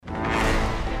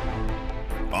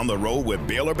on the road with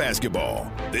Baylor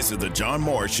basketball. This is the John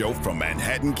Morris Show from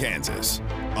Manhattan, Kansas,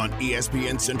 on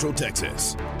ESPN Central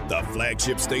Texas, the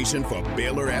flagship station for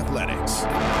Baylor Athletics.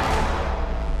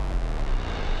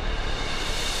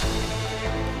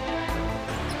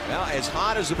 Well, as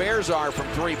hot as the Bears are from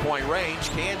three-point range,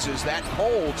 Kansas that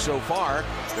cold so far.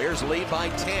 Bears lead by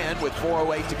 10 with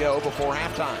 4:08 to go before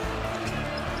halftime.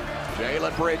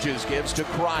 Jalen Bridges gives to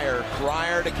Cryer.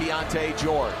 Cryer to Keontae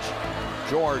George.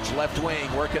 George, left wing,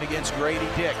 working against Grady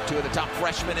Dick, two of the top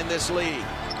freshmen in this league.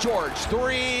 George,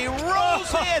 three,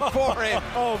 rolls in for him.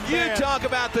 You talk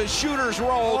about the shooter's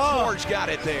roll. George got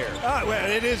it there. Well,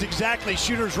 it is exactly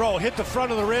shooter's roll. Hit the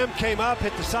front of the rim, came up,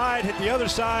 hit the side, hit the other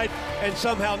side, and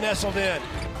somehow nestled in.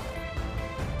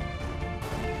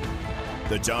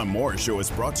 The John Morris Show is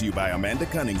brought to you by Amanda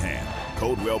Cunningham,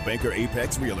 Coldwell Banker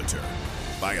Apex Realtor,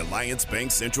 by Alliance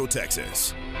Bank Central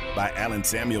Texas, by Allen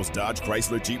Samuels Dodge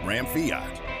Chrysler Jeep Ram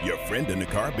Fiat, your friend in the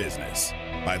car business,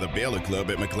 by the Baylor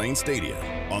Club at McLean Stadium,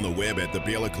 on the web at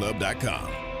thebaylorclub.com,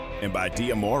 and by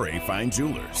D'Amore Fine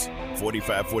Jewelers,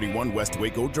 4541 West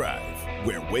Waco Drive,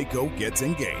 where Waco gets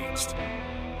engaged.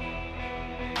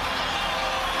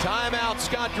 Timeout,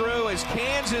 Scott Drew, as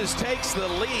Kansas takes the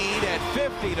lead at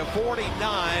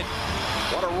 50-49.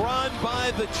 What a run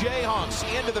by the Jayhawks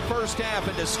into the first half,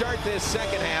 and to start this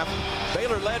second half,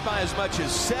 Baylor led by as much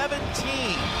as 17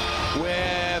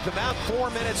 with about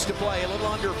 4 minutes to play, a little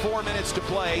under 4 minutes to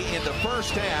play in the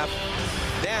first half.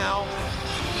 Now,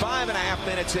 5.5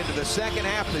 minutes into the second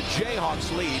half, the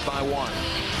Jayhawks lead by 1.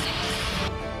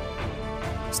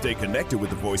 Stay connected with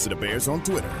the Voice of the Bears on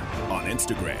Twitter, on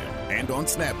Instagram, and on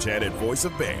Snapchat at Voice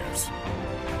of Bears.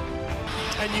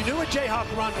 And you knew a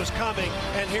Jayhawk run was coming,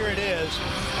 and here it is.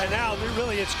 And now,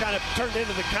 really, it's kind of turned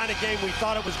into the kind of game we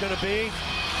thought it was going to be.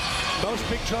 Most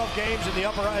Big 12 games in the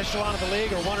upper echelon of the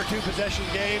league are 1 or 2 possession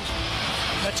games.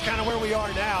 That's kind of where we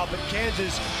are now, but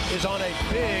Kansas is on a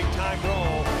big-time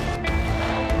roll.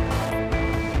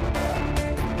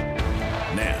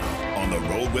 Now, on the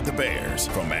road with the Bears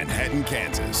from Manhattan,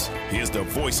 Kansas, here's the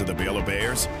voice of the Baylor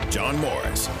Bears, John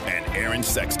Morris and Aaron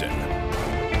Sexton.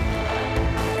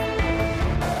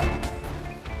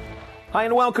 Hi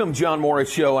and welcome, John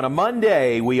Morris Show. On a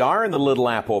Monday, we are in the Little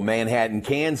Apple, Manhattan,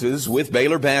 Kansas, with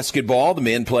Baylor basketball. The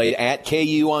men played at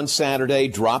KU on Saturday,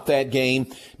 dropped that game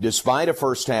despite a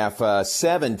first half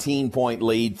 17-point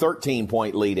lead,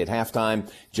 13-point lead at halftime.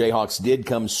 Jayhawks did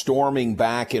come storming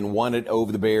back and won it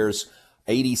over the Bears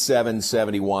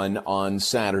 87-71 on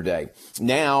Saturday.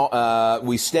 Now,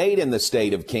 we stayed in the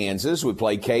state of Kansas. We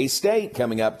play K-State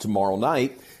coming up tomorrow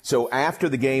night. So after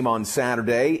the game on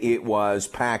Saturday, it was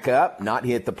pack up, not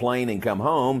hit the plane and come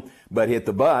home, but hit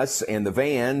the bus and the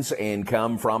vans and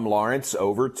come from Lawrence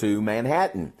over to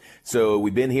Manhattan. So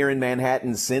we've been here in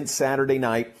Manhattan since Saturday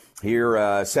night.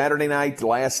 Here Saturday night,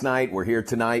 last night, we're here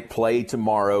tonight, play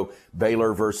tomorrow,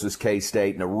 Baylor versus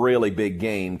K-State, and a really big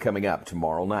game coming up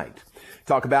tomorrow night.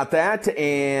 Talk about that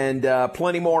and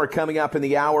plenty more coming up in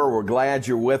the hour. We're glad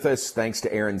you're with us. Thanks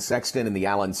to Aaron Sexton in the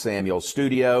Allen Samuels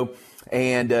studio.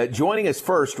 And joining us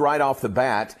first, right off the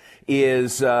bat,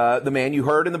 is the man you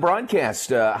heard in the broadcast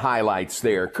highlights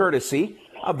there, courtesy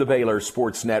of the Baylor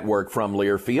Sports Network from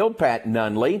Learfield, Pat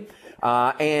Nunley.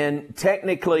 And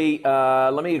technically,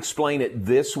 let me explain it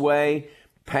this way.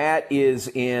 Pat is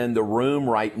in the room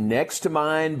right next to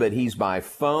mine, but he's by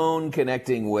phone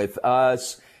connecting with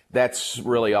us. That's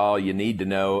really all you need to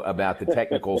know about the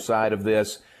technical side of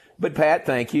this. But, Pat,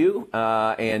 thank you.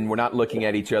 And we're not looking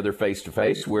at each other face to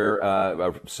face.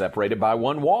 We're separated by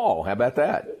one wall. How about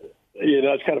that? You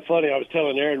know, it's kind of funny. I was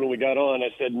telling Aaron when we got on, I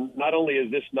said, not only is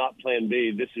this not plan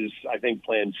B, this is, I think,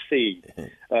 plan C.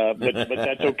 But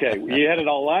that's okay. You had it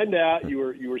all lined out. You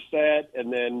were set.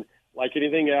 And then, like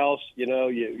anything else, you know,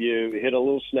 you hit a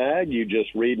little snag. You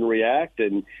just read and react.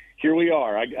 And here we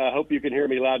are. I hope you can hear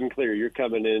me loud and clear. You're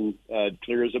coming in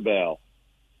clear as a bell.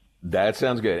 That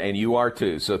sounds good. And you are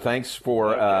too. So thanks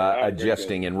for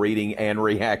adjusting and reading and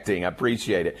reacting. I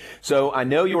appreciate it. So I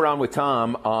know you were on with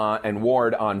Tom and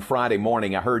Ward on Friday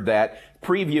morning. I heard that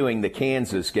previewing the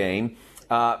Kansas game.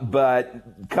 But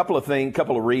couple of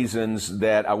reasons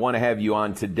that I want to have you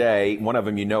on today. One of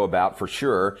them you know about for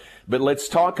sure. But let's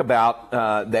talk about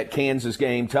that Kansas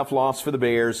game. Tough loss for the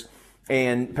Bears.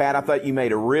 And, Pat, I thought you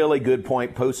made a really good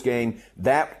point post-game.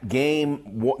 That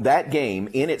game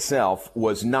in itself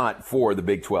was not for the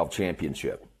Big 12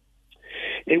 championship.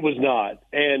 It was not.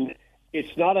 And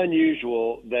it's not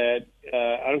unusual that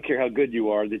I don't care how good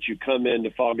you are, that you come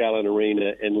into Fog Island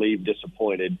Arena and leave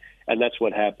disappointed. And that's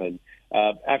what happened.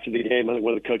 After the game, I think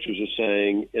one of the coaches was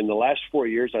saying, in the last 4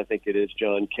 years, I think it is,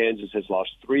 John, Kansas has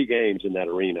lost 3 games in that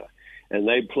arena. and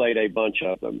they played a bunch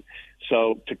of them.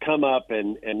 So to come up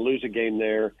and lose a game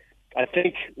there, I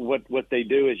think what they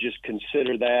do is just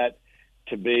consider that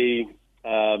to be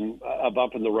a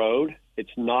bump in the road.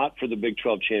 It's not for the Big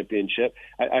 12 championship.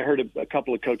 I heard a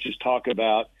couple of coaches talk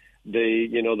about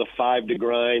the 5 to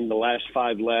grind, the last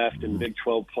 5 left in Big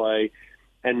 12 play.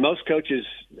 And most coaches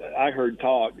I heard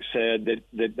talk said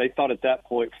that they thought at that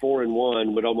point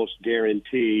 4-1 would almost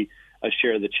guarantee a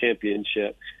share of the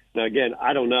championship. Now, again,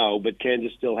 I don't know, but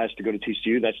Kansas still has to go to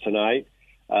TCU. That's tonight.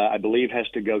 I believe has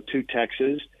to go to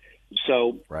Texas.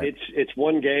 So right. It's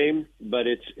one game, but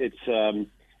it's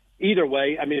either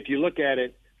way. I mean, if you look at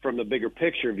it from the bigger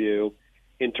picture view,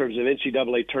 in terms of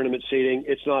NCAA tournament seeding,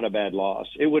 it's not a bad loss.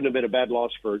 It wouldn't have been a bad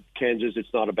loss for Kansas.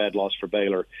 It's not a bad loss for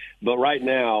Baylor. But right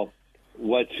now,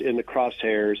 what's in the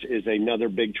crosshairs is another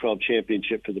Big 12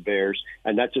 championship for the Bears,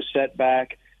 and that's a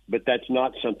setback, but that's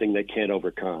not something they can't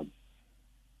overcome.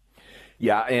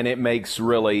 Yeah, and it makes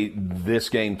really this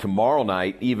game tomorrow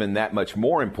night even that much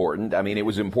more important. I mean, it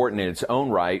was important in its own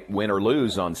right, win or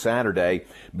lose on Saturday.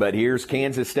 But here's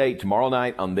Kansas State tomorrow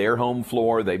night on their home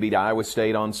floor. They beat Iowa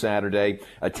State on Saturday,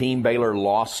 a team Baylor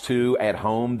lost to at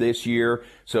home this year.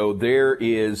 So there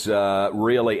is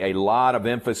really a lot of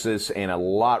emphasis and a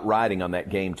lot riding on that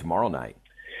game tomorrow night.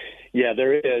 Yeah,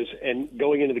 there is. And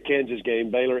going into the Kansas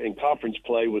game, Baylor in conference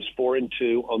play was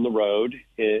 4-2 on the road.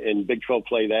 In Big 12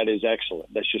 play, that is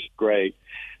excellent. That's just great.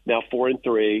 Now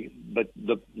 4-3. But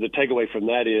the takeaway from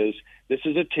that is this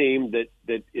is a team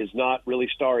that is not really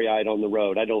starry-eyed on the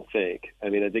road, I don't think. I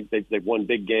mean, I think they've won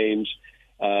big games,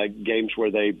 games where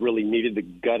they really needed to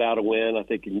gut out a win. I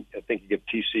think you give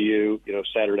TCU,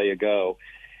 Saturday ago.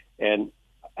 And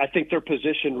I think they're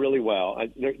positioned really well.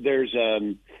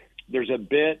 There's a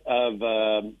bit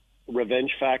of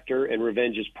revenge factor, and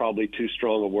revenge is probably too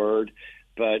strong a word.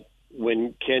 But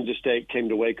when Kansas State came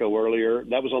to Waco earlier,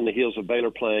 that was on the heels of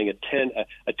Baylor playing a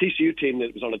TCU team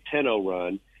that was on a 10-0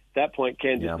 run. At that point,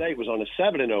 Kansas State was on a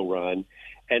 7-0 run.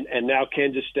 And now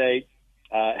Kansas State,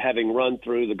 having run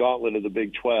through the gauntlet of the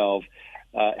Big 12,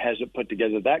 hasn't put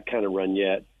together that kind of run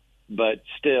yet. But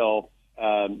still,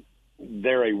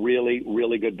 they're a really,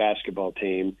 really good basketball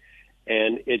team.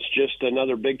 And it's just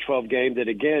another Big 12 game that,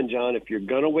 again, John, if you're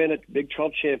going to win a Big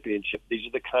 12 championship, these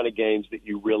are the kind of games that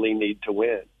you really need to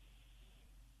win.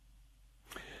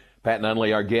 Pat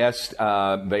Nunley, our guest,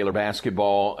 Baylor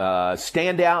basketball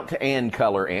standout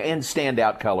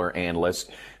color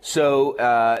analyst. So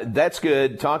that's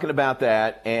good, talking about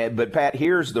that. But, Pat,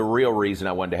 here's the real reason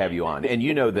I wanted to have you on. And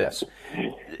you know this.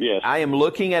 Yes. I am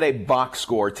looking at a box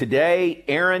score. Today,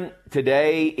 Aaron,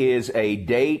 is a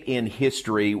date in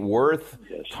history worth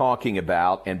talking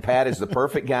about, and Pat is the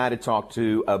perfect guy to talk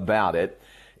to about it.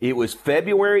 It was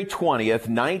February 20th,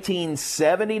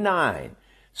 1979.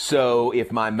 So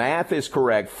if my math is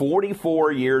correct,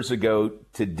 44 years ago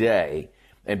today.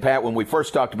 And, Pat, when we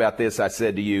first talked about this, I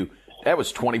said to you, that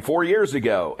was 24 years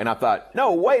ago. And I thought,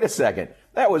 no, wait a second.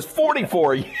 That was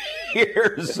 44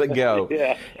 years ago.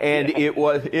 And it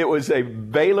was a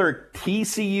Baylor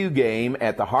TCU game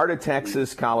at the Heart of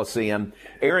Texas Coliseum.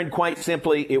 Aaron, quite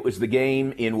simply, it was the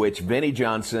game in which Vinnie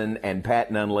Johnson and Pat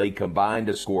Nunley combined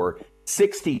to score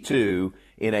 62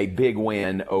 in a big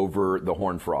win over the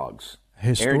Horned Frogs.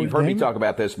 Aaron, you've heard me talk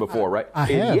about this before, right? I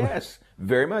have. Yes,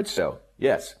 very much so.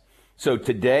 Yes. So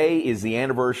today is the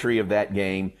anniversary of that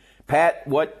game. Pat,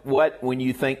 what when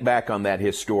you think back on that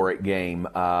historic game,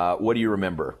 what do you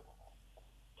remember?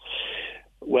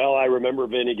 Well, I remember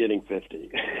Vinny getting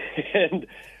 50. And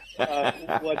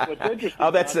what's interesting...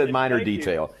 Oh, that's a minor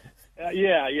detail.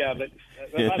 Yeah. But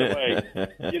by the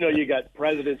way, you got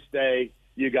President's Day,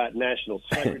 you got National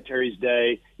Secretary's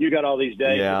Day, you got all these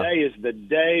days. Yeah. Today is the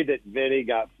day that Vinny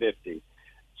got 50.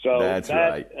 So that's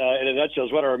right. In a nutshell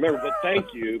is what I remember. But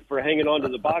thank you for hanging on to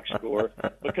the box score,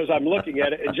 because I'm looking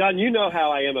at it. And, John, you know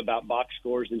how I am about box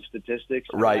scores and statistics.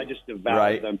 Right. I just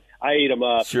devour them. I eat them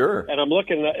up. Sure. And I'm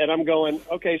looking and I'm going,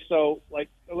 okay, so,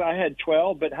 I had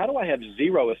 12, but how do I have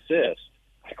 0 assists?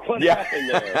 What happened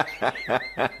there?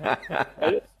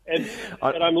 and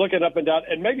I'm looking up and down.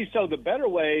 And maybe so the better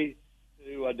way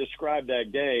to describe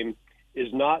that game is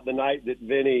not the night that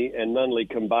Vinny and Nunley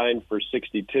combined for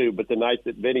 62, but the night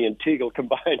that Vinny and Teagle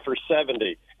combined for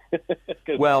 70.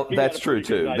 Well, that's true,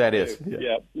 too. That is.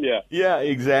 Yeah,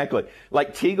 exactly.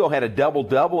 Like Teagle had a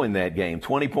double-double in that game,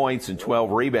 20 points and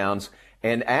 12 rebounds.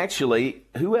 And actually,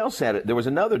 who else had it? There was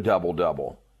another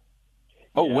double-double.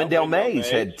 Oh, Wendell Mays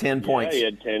had 10 points. He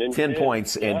had 10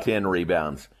 points and 10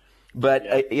 rebounds. But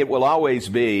it will always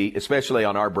be, especially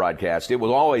on our broadcast, it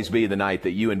will always be the night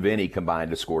that you and Vinny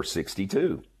combined to score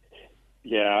 62.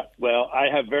 Yeah, well, I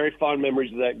have very fond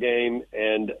memories of that game,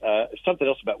 and something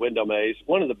else about Wendell Mays.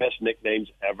 One of the best nicknames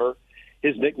ever.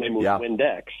 His nickname was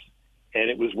Windex, and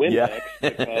it was Windex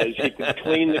because he could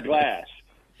clean the glass.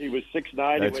 He was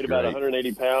 6'9", he weighed about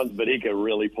 180 pounds, but he could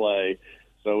really play.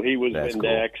 So he was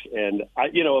Windex, cool. And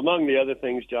among the other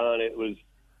things, John, it was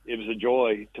a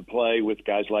joy to play with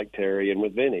guys like Terry and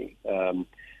with Vinny.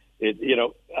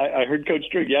 I heard Coach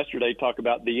Drew yesterday talk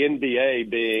about the NBA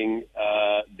being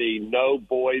the no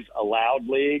boys allowed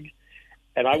league.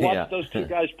 And I watched those two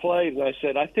guys play, and I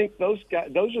said, I think those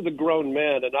are the grown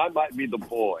men, and I might be the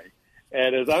boy.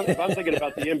 And if I'm thinking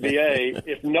about the NBA,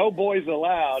 if no boys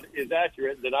allowed is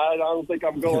accurate, then I don't think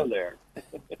I'm going there.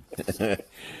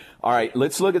 All right,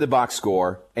 let's look at the box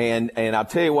score. And I'll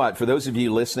tell you what, for those of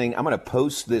you listening, I'm going to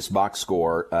post this box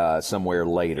score somewhere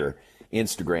later,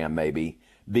 Instagram maybe,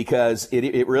 because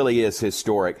it really is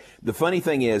historic. The funny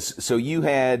thing is, so you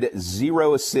had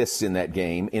 0 assists in that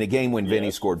game, in a game when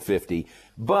Vinny scored 50.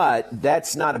 But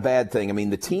that's not a bad thing. I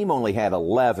mean, the team only had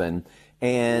 11.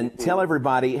 And tell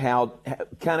everybody how,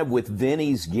 kind of with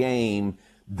Vinny's game,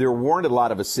 there weren't a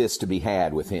lot of assists to be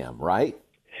had with him, right?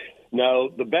 No,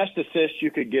 the best assist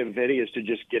you could give Vinny is to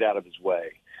just get out of his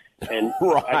way. And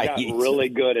I got really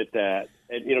good at that.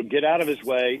 And, get out of his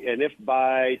way. And if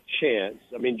by chance,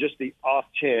 just the off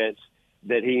chance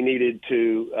that he needed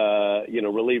to,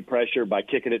 relieve pressure by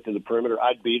kicking it to the perimeter,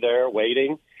 I'd be there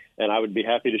waiting, and I would be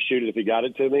happy to shoot it if he got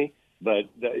it to me. But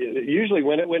usually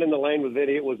when it went in the lane with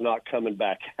Vinny, it was not coming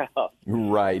back out.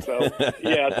 Right. So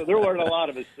there weren't a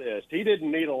lot of assists. He didn't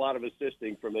need a lot of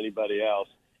assisting from anybody else,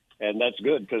 and that's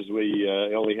good because we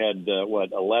only had,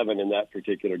 11 in that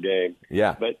particular game.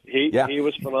 Yeah. But he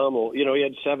was phenomenal. He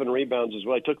had 7 rebounds as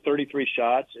well. He took 33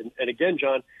 shots. And again,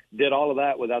 John, did all of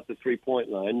that without the three-point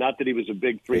line. Not that he was a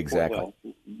big three-point line.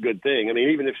 Good thing.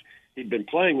 Even if he'd been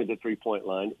playing with the three-point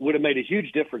line, would have made a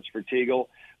huge difference for Teagle.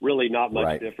 Really not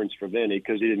much difference for Vinny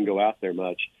because he didn't go out there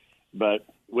much. But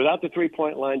without the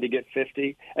three-point line to get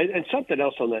 50, and something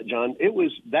else on that, John, it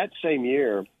was that same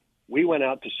year we went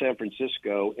out to San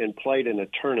Francisco and played in a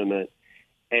tournament,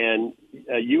 and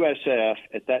USF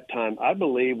at that time, I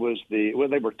believe, they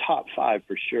were top 5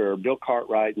 for sure, Bill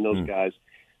Cartwright and those guys.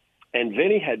 And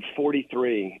Vinny had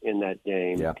 43 in that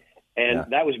game. Yeah.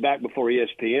 And that was back before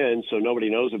ESPN, so nobody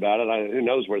knows about it. Who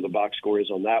knows where the box score is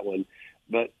on that one.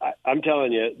 But I'm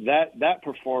telling you, that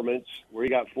performance where he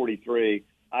got 43,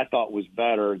 I thought was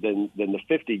better than the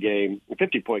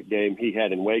 50-point game he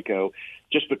had in Waco,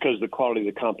 just because the quality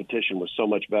of the competition was so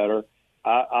much better.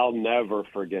 I'll never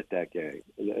forget that game.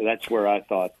 That's where I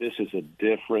thought, this is a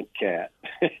different cat.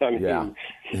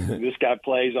 This guy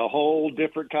plays a whole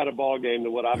different kind of ball game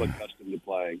than what I'm accustomed to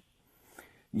playing.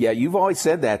 Yeah, you've always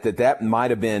said that might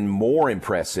have been more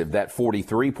impressive, that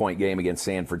 43-point game against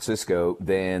San Francisco,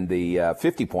 than the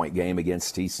 50-point game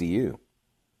against TCU.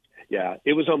 Yeah,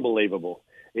 it was unbelievable.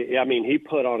 He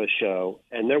put on a show,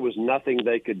 and there was nothing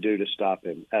they could do to stop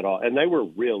him at all. And they were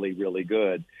really, really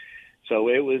good. So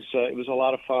it was a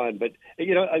lot of fun. But,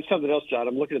 something else, John,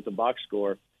 I'm looking at the box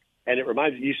score, and it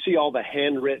reminds you see all the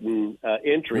handwritten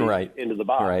entries into the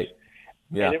box. Right.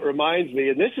 Yeah. And it reminds me,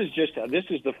 and this is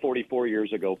the 44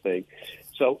 years ago thing.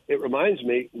 So it reminds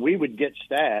me, we would get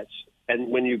stats, and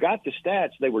when you got the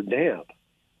stats, they were damp.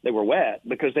 They were wet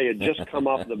because they had just come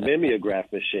off the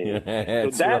mimeograph machine. So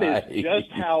that is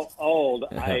just how old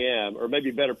I am, or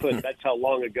maybe better put, that's how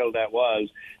long ago that was,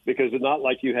 because it's not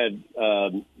like you had,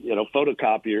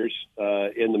 photocopiers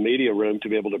in the media room to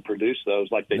be able to produce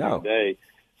those like they do today.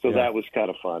 So that was kind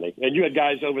of funny. And you had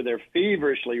guys over there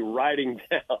feverishly writing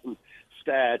down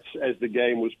stats as the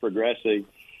game was progressing.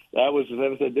 That was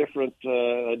a different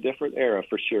era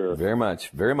for sure. Very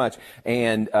much.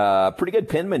 And pretty good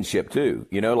penmanship too.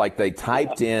 Like they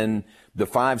typed in the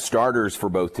 5 starters for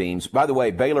both teams. By the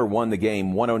way, Baylor won the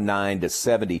game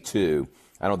 109-72.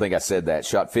 I don't think I said that.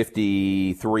 Shot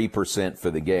 53%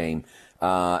 for the game.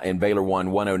 And Baylor won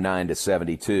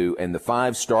 109-72. And the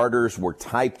 5 starters were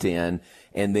typed in,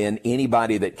 and then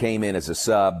anybody that came in as a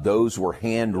sub, those were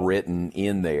handwritten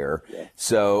in there.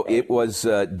 So it was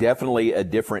definitely a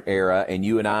different era. And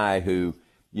you and I, who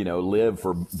live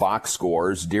for box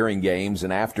scores during games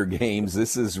and after games,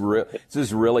 this is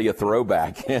really a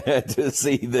throwback to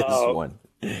see this one.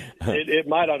 It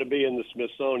might ought to be in the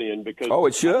Smithsonian because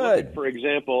it should. For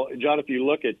example, John, if you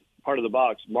look at part of the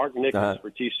box, Mark Nichols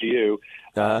for TCU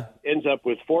ends up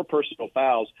with 4 personal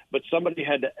fouls, but somebody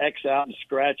had to X out and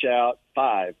scratch out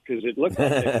 5 because it looked like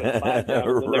they put 5 down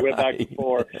and then they went back to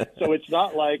 4. So it's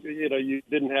not like you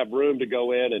didn't have room to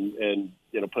go in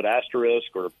and put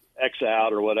asterisk or X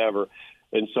out or whatever.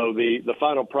 And so the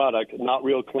final product, not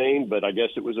real clean, but I guess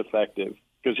it was effective.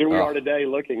 because here we are today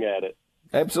looking at it.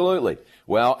 Absolutely.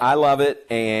 Well, I love it,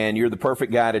 and you're the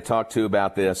perfect guy to talk to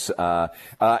about this.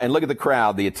 And look at the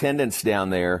crowd, the attendance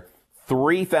down there,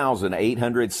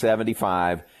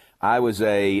 3,875. I was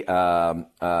a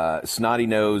snotty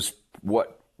nose.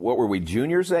 What were we,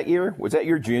 juniors that year? Was that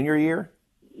your junior year?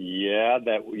 Yeah,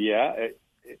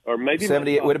 or maybe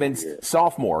 78. It would have been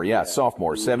sophomore. Yeah,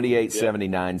 sophomore. 78,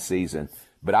 79 season.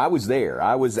 But I was there.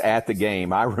 I was at the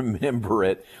game. I remember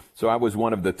it. So I was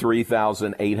one of the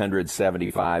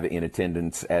 3,875 in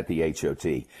attendance at the HOT.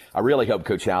 I really hope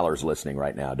Coach Haller's listening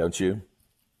right now, don't you?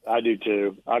 I do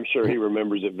too. I'm sure he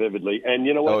remembers it vividly. And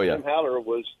you know what? Tim Haller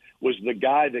was the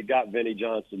guy that got Vinnie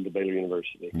Johnson to Baylor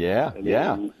University. Yeah,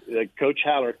 and Coach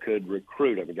Haller could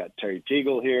recruit him. We got Terry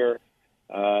Teagle here.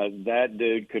 That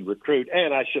dude could recruit.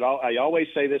 And I always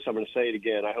say this. I'm going to say it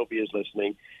again. I hope he is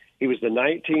listening. He was the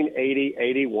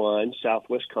 1980-81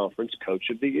 Southwest Conference Coach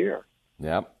of the Year.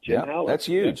 Yep. That's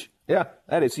huge. Yeah,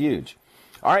 that is huge.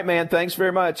 All right, man. Thanks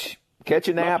very much. Catch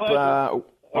a nap.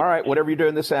 All right, whatever you're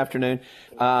doing this afternoon.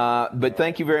 But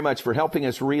thank you very much for helping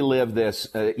us relive this.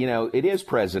 It is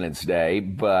President's Day,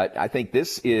 but I think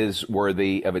this is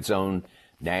worthy of its own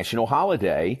national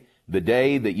holiday, the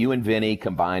day that you and Vinny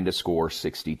combined to score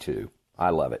 62.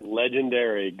 I love it.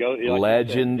 Legendary.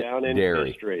 Legendary. Down in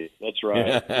history. That's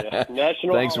right. Yeah.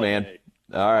 National Thanks, holiday. Man.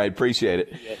 All right, appreciate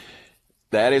it. Yeah.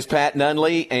 That is Pat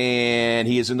Nunley, and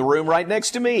he is in the room right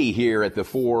next to me here at the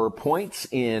 4 Points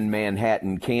in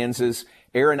Manhattan, Kansas.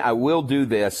 Aaron, I will do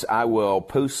this. I will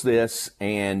post this,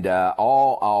 and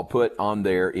all I'll put on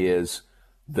there is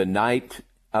the night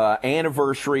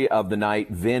anniversary of the night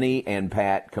Vinny and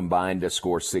Pat combined to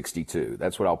score 62.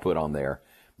 That's what I'll put on there.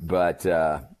 But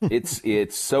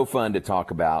it's so fun to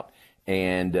talk about,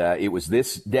 and it was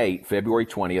this date, February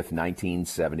 20th,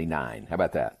 1979. How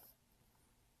about that?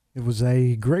 It was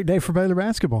a great day for Baylor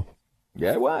basketball.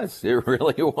 Yeah, it was. It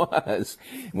really was.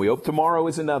 We hope tomorrow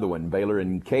is another one. Baylor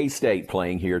and K-State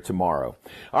playing here tomorrow.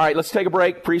 All right, let's take a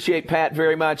break. Appreciate Pat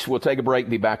very much. We'll take a break,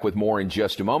 be back with more in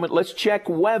just a moment. Let's check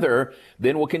weather,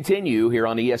 then we'll continue here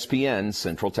on ESPN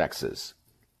Central Texas.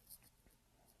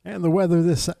 And the weather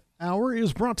this hour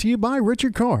is brought to you by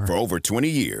Richard Carr. For over 20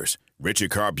 years,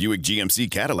 Richard Carr Buick GMC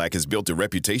Cadillac has built a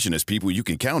reputation as people you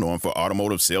can count on for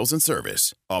automotive sales and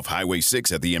service. Off Highway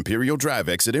 6 at the Imperial Drive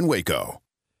exit in Waco.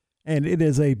 And it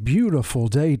is a beautiful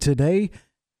day today.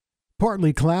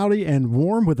 Partly cloudy and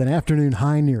warm with an afternoon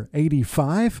high near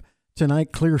 85.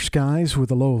 Tonight, clear skies with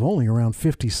a low of only around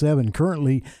 57.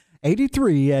 Currently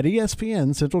 83 at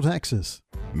ESPN Central Texas.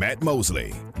 Matt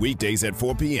Mosley, weekdays at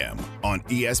 4 p.m. on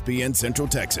ESPN Central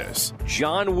Texas.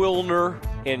 John Wilner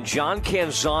and John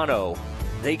Canzano,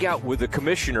 they got with the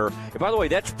commissioner. And by the way,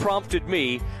 that's prompted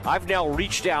me. I've now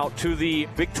reached out to the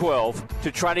Big 12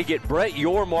 to try to get Brett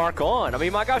Yormark on. I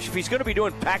mean, my gosh, if he's going to be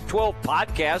doing Pac-12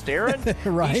 podcast, Aaron,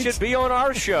 right? He should be on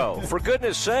our show. For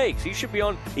goodness sakes, he should be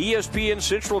on ESPN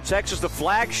Central Texas, the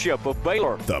flagship of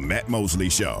Baylor. The Matt Mosley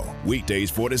Show,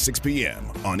 weekdays 4 to 6 p.m.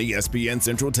 on ESPN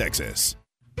Central Texas.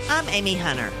 I'm Amy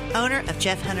Hunter, owner of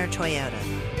Jeff Hunter Toyota.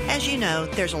 As you know,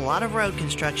 there's a lot of road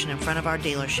construction in front of our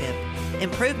dealership.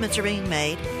 Improvements are being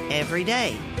made every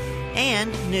day, and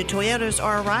new Toyotas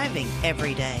are arriving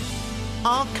every day.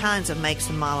 All kinds of makes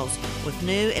and models with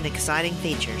new and exciting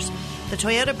features. The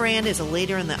Toyota brand is a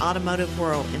leader in the automotive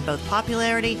world in both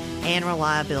popularity and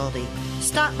reliability.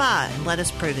 Stop by and let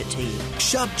us prove it to you.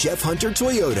 Shop Jeff Hunter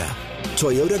Toyota.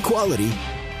 Toyota quality,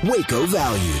 Waco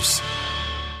values.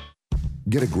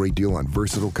 Get a great deal on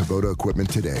versatile Kubota equipment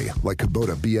today, like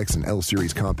Kubota BX and L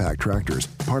Series compact tractors,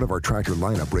 part of our tractor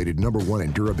lineup rated #1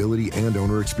 in durability and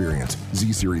owner experience,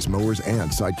 Z Series mowers and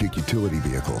Sidekick utility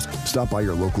vehicles. Stop by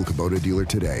your local Kubota dealer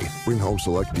today. Bring home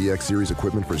select BX Series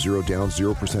equipment for 0 down,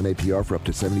 0% APR for up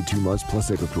to 72 months, plus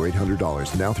save up to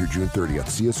 $800 now through June 30th.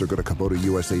 See us or go to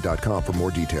KubotaUSA.com for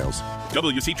more details.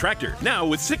 WC Tractor, now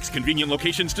with 6 convenient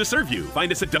locations to serve you.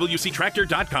 Find us at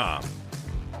WCTractor.com.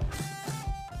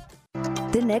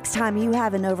 The next time you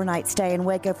have an overnight stay in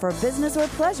Waco for business or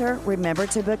pleasure, remember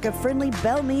to book a friendly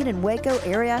Belle Meade and Waco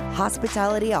area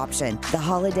hospitality option. The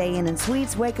Holiday Inn and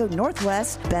Suites Waco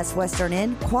Northwest, Best Western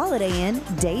Inn, Quality Inn,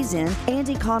 Days Inn, and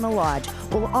Econo Lodge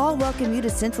will all welcome you to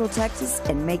Central Texas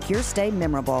and make your stay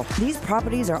memorable. These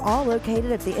properties are all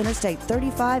located at the Interstate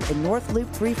 35 and North Loop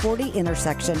 340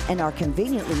 intersection and are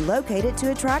conveniently located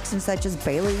to attractions such as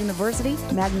Baylor University,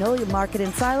 Magnolia Market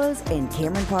and Silos, and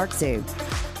Cameron Park Zoo.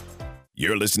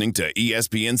 You're listening to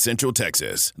ESPN Central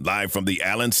Texas, live from the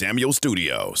Allen Samuel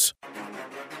Studios.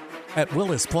 At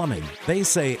Willis Plumbing, they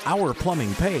say our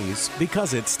plumbing pays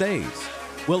because it stays.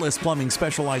 Willis Plumbing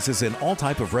specializes in all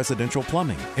type of residential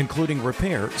plumbing, including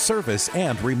repair, service,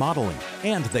 and remodeling.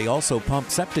 And they also pump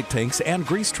septic tanks and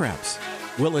grease traps.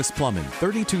 Willis Plumbing,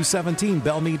 3217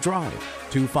 Belmead Drive,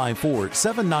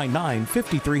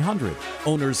 254-799-5300.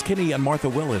 Owners Kenny and Martha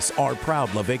Willis are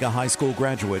proud La Vega High School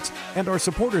graduates and are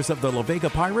supporters of the La Vega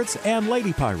Pirates and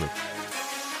Lady Pirates.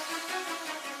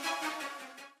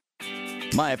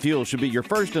 Maya Fuel should be your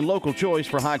first and local choice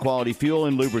for high-quality fuel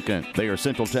and lubricant. They are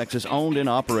Central Texas owned and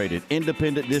operated,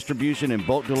 independent distribution and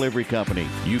bulk delivery company.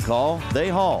 You call, they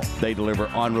haul. They deliver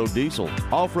on-road diesel,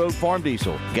 off-road farm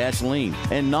diesel, gasoline,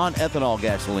 and non-ethanol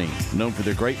gasoline. Known for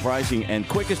their great pricing and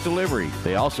quickest delivery,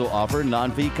 they also offer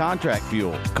non-fee contract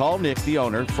fuel. Call Nick, the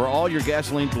owner, for all your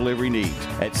gasoline delivery needs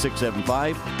at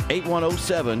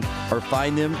 675-8107 or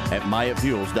find them at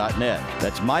MyaFuels.net.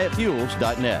 That's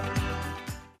MyaFuels.net.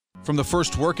 From the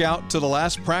first workout to the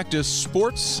last practice,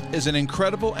 sports is an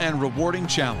incredible and rewarding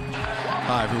challenge.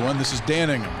 Hi, everyone. This is Dan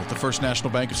Ingham with the First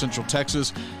National Bank of Central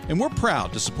Texas, and we're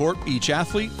proud to support each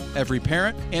athlete, every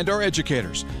parent, and our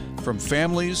educators. From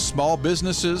families, small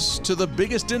businesses, to the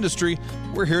biggest industry,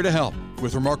 we're here to help.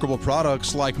 With remarkable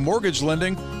products like mortgage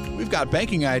lending, we've got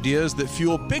banking ideas that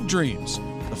fuel big dreams.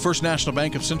 The First National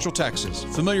Bank of Central Texas.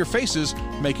 Familiar faces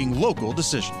making local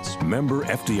decisions. Member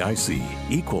FDIC,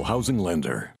 Equal Housing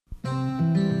Lender.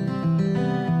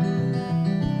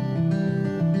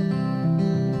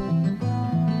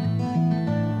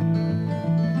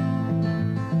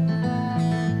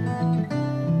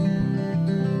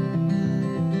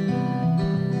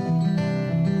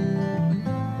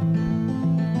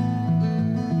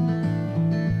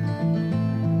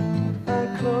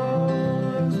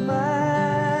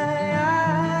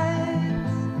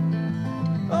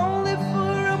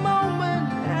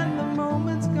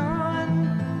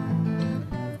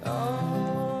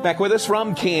 Back with us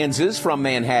from Kansas, from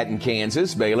Manhattan,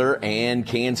 Kansas. Baylor and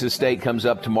Kansas State comes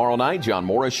up tomorrow night. John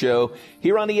Morris Show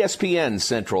here on ESPN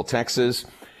Central Texas.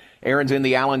 Aaron's in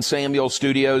the Allen Samuels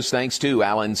studios. Thanks to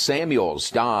Allen Samuels,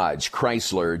 Dodge,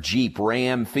 Chrysler, Jeep,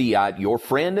 Ram, Fiat, your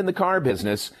friend in the car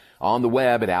business, on the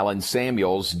web at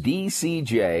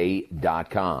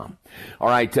AllenSamuelsDCJ.com. All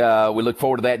right, we look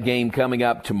forward to that game coming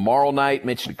up tomorrow night.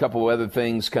 Mentioned a couple of other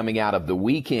things coming out of the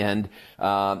weekend.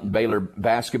 Baylor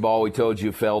basketball, we told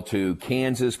you, fell to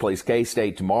Kansas, plays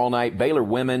K-State tomorrow night. Baylor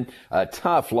women, a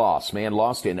tough loss, man,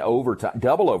 lost in overtime,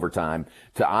 double overtime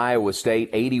to Iowa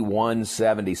State,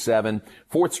 81-77.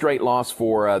 Fourth straight loss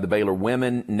for the Baylor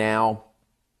women now.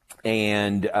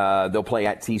 And they'll play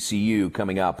at TCU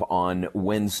coming up on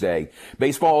Wednesday.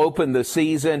 Baseball opened the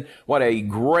season. What a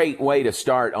great way to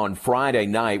start on Friday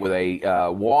night with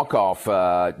a walk-off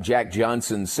Jack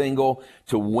Johnson single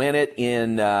to win it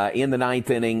in the ninth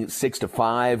inning,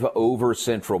 6-5 over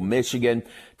Central Michigan.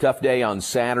 Tough day on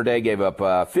Saturday. Gave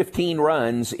up 15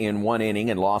 runs in one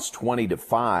inning and lost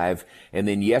 20-5. And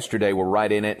then yesterday we're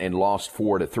right in it and lost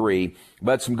 4-3.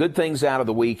 But some good things out of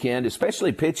the weekend,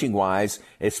 especially pitching-wise,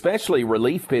 especially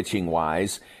relief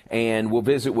pitching-wise. And we'll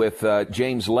visit with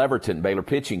James Leverton, Baylor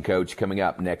pitching coach, coming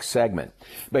up next segment.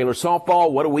 Baylor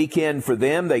softball, what a weekend for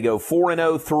them. They go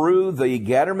 4-0 through the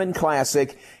Getterman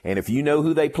Classic. And if you know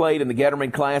who they played in the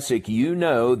Getterman Classic, you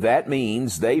know that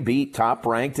means they beat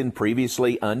top-ranked and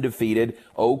previously undefeated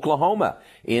Oklahoma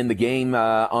in the game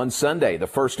on Sunday, the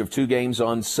first of two games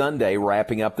on Sunday,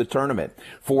 wrapping up the tournament.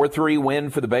 4-3 win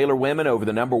for the Baylor women over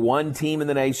the number one team in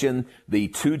the nation, the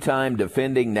two-time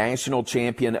defending national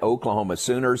champion Oklahoma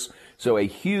Sooners. So a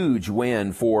huge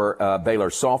win for Baylor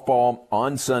softball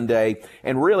on Sunday,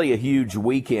 and really a huge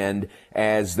weekend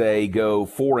as they go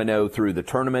 4-0 through the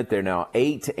tournament. They're now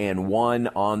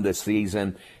 8-1 on the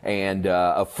season, and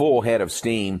a full head of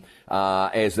steam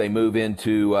as they move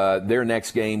into their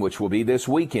next game, which will be this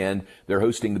weekend. They're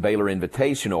hosting the Baylor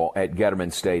Invitational at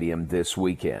Getterman Stadium this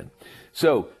weekend.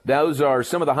 So those are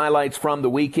some of the highlights from the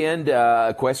weekend.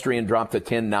 Equestrian dropped a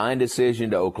 10-9 decision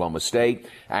to Oklahoma State.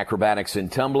 Acrobatics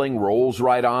and tumbling rolls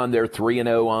right on. They're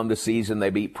 3-0 on the season. They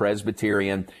beat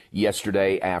Presbyterian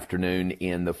yesterday afternoon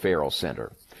in the Farrell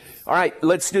Center. All right,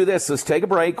 let's do this. Let's take a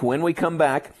break. When we come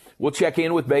back, we'll check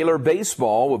in with Baylor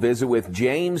baseball. We'll visit with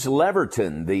James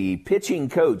Leverton, the pitching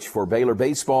coach for Baylor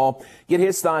baseball, get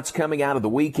his thoughts coming out of the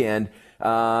weekend.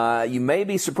 You may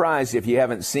be surprised if you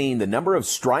haven't seen the number of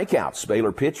strikeouts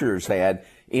Baylor pitchers had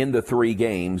in the three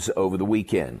games over the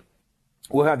weekend.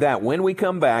 We'll have that when we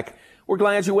come back. We're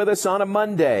glad you're with us on a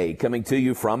Monday, coming to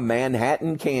you from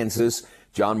Manhattan, Kansas.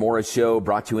 John Morris Show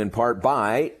brought to you in part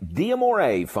by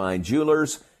D'Amore Fine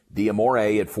Jewelers.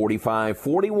 D'Amore at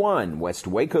 4541 West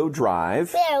Waco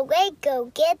Drive. Where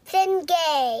Waco gets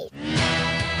engaged.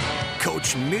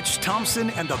 Coach Mitch Thompson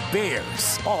and the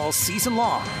Bears all season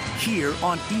long here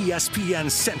on ESPN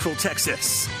Central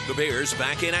Texas. The Bears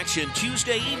back in action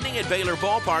Tuesday evening at Baylor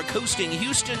Ballpark hosting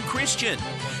Houston Christian.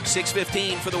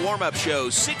 6:15 for the warm-up show,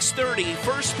 6:30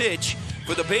 first pitch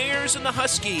for the Bears and the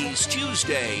Huskies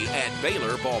Tuesday at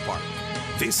Baylor Ballpark.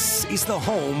 This is the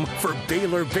home for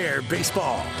Baylor Bear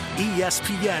baseball.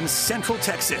 ESPN Central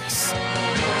Texas.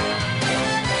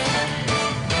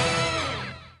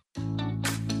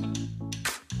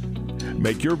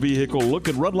 Make your vehicle look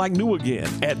and run like new again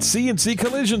at CNC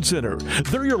Collision Center.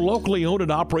 They're your locally owned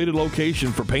and operated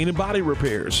location for paint and body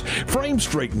repairs, frame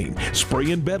straightening,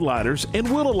 spring and bed liners, and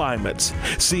wheel alignments.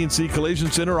 CNC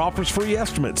Collision Center offers free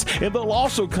estimates, and they'll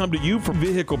also come to you for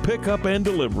vehicle pickup and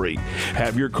delivery.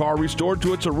 Have your car restored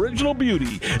to its original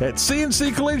beauty at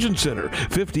CNC Collision Center,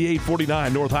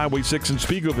 5849 North Highway 6 in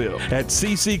Spiegelville, at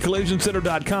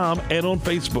cccollisioncenter.com and on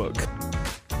Facebook.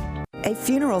 A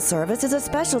funeral service is a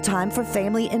special time for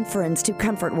family and friends to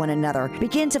comfort one another,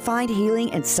 begin to find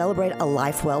healing, and celebrate a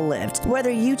life well lived. Whether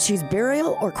you choose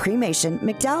burial or cremation,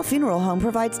 McDowell Funeral Home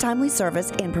provides timely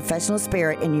service and professional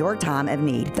spirit in your time of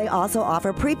need. They also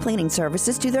offer pre-planning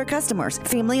services to their customers.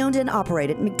 Family-owned and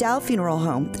operated, McDowell Funeral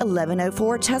Home,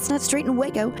 1104 Chestnut Street in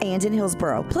Waco and in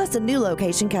Hillsboro, plus a new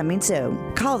location coming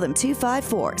soon. Call them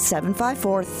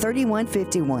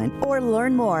 254-754-3151 or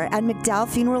learn more at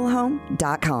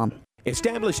McDowellFuneralHome.com.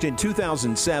 Established in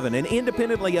 2007 and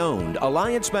independently owned,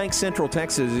 Alliance Bank Central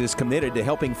Texas is committed to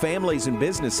helping families and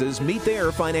businesses meet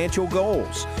their financial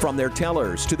goals. From their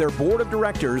tellers to their board of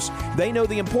directors, they know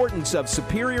the importance of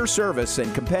superior service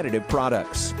and competitive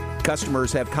products.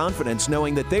 Customers have confidence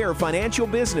knowing that their financial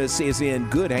business is in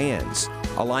good hands.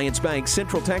 Alliance Bank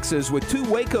Central Texas with 2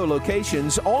 Waco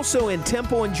locations, also in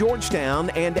Temple and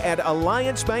Georgetown, and at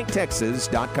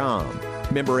AllianceBankTexas.com.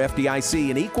 Member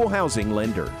FDIC and equal housing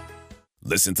lender.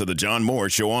 Listen to the John Moore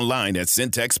Show online at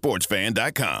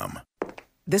syntechsportsfan.com.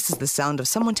 This is the sound of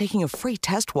someone taking a free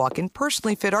test walk in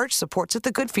personally fit arch supports at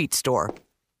the Good Feet store.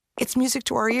 It's music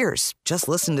to our ears. Just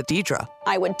listen to Deidre.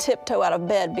 I would tiptoe out of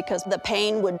bed because the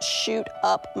pain would shoot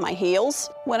up my heels.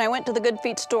 When I went to the Good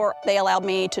Feet store, they allowed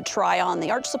me to try on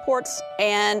the arch supports,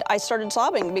 and I started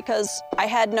sobbing because I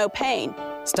had no pain.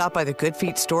 Stop by the Good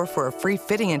Feet store for a free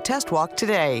fitting and test walk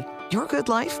today. Your good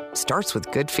life starts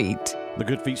with Good Feet. The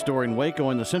Good Feet store in Waco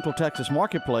in the Central Texas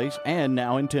Marketplace and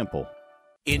now in Temple.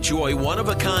 Enjoy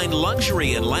one-of-a-kind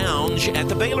luxury and lounge at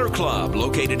the Baylor Club,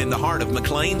 located in the heart of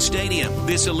McLean Stadium.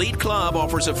 This elite club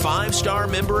offers a 5-star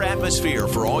member atmosphere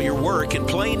for all your work and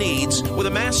play needs with a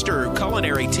master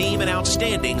culinary team and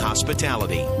outstanding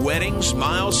hospitality. Weddings,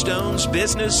 milestones,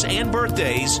 business, and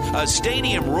birthdays. A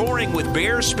stadium roaring with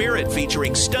Bear spirit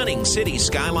featuring stunning city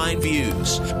skyline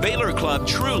views. Baylor Club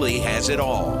truly has it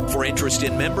all. For interest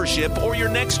in membership or your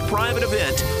next private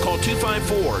event, call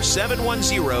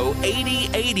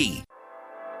 254-710-8080.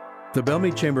 The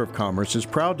Belmead Chamber of Commerce is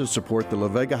proud to support the La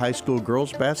Vega High School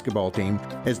girls basketball team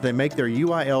as they make their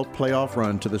UIL playoff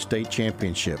run to the state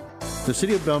championship. The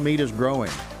city of Belmead is growing,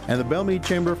 and the Belmead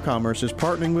Chamber of Commerce is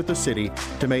partnering with the city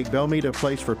to make Belmead a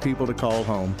place for people to call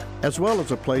home, as well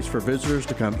as a place for visitors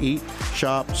to come eat,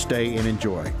 shop, stay, and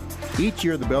enjoy. Each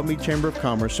year, the Belmead Chamber of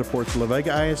Commerce supports La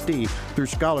Vega ISD through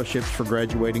scholarships for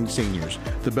graduating seniors.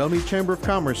 The Belmead Chamber of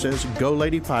Commerce says, "Go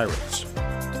Lady Pirates."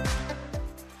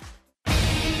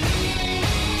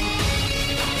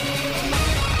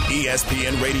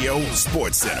 ESPN Radio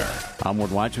Sports Center. I'm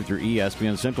Ward Weitz with your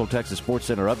ESPN Central Texas Sports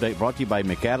Center update brought to you by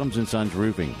McAdams & Sons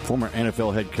Roofing. Former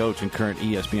NFL head coach and current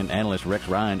ESPN analyst Rex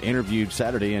Ryan interviewed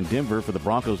Saturday in Denver for the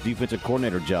Broncos defensive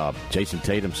coordinator job. Jason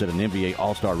Tatum set an NBA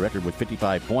All-Star record with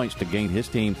 55 points to gain his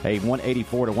team a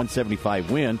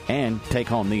 184-175 win and take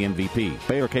home the MVP.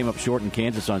 Baylor came up short in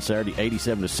Kansas on Saturday,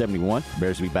 87-71.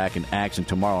 Bears will be back in action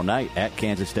tomorrow night at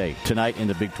Kansas State. Tonight in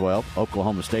the Big 12,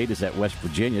 Oklahoma State is at West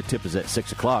Virginia. Tip is at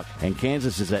 6 o'clock. And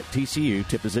Kansas is at TCU.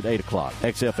 Tip is at 8 o'clock.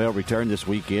 XFL return this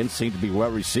weekend seemed to be well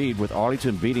received, with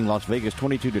Arlington beating Las Vegas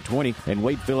 22-20, and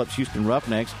Wade Phillips' Houston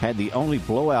Roughnecks had the only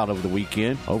blowout of the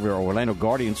weekend over Orlando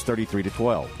Guardians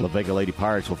 33-12. La Vega Lady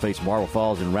Pirates will face Marble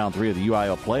Falls in round 3 of the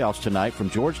UIL playoffs tonight from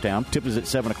Georgetown. Tip is at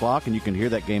 7 o'clock, and you can hear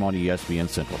that game on ESPN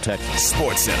Central Texas.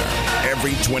 Sports Center,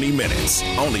 every 20 minutes,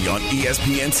 only on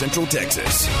ESPN Central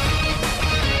Texas.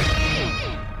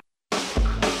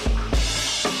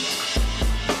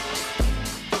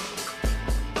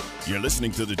 You're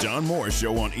listening to The John Moore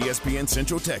Show on ESPN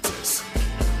Central Texas.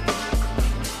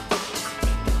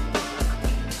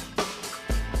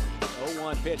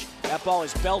 2-1 pitch. That ball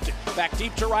is belted back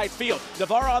deep to right field.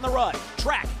 Navarro on the run.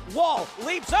 Track. Wall.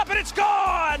 Leaps up and it's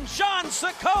gone! John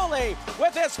Sicoli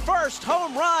with his first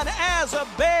home run as a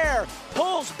Bear.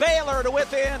 Pulls Baylor to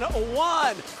within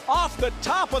 1. Off the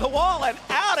top of the wall and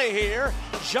out of here.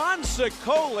 John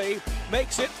Sicoli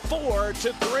makes it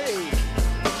 4-3.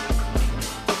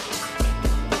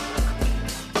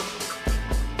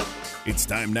 It's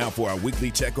time now for our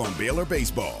weekly check on Baylor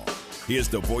baseball. Here's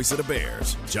the voice of the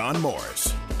Bears, John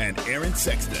Morris and Aaron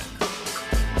Sexton.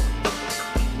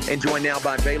 And joined now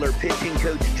by Baylor pitching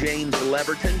coach James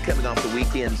Leverton, coming off the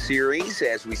weekend series.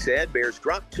 As we said, Bears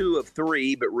dropped 2 of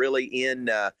 3, but really in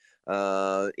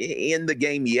the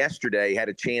game yesterday, had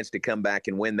a chance to come back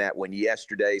and win that one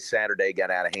yesterday. Saturday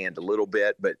got out of hand a little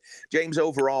bit. But, James,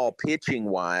 overall,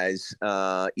 pitching-wise,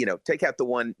 take out the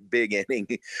one big inning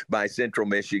by Central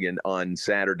Michigan on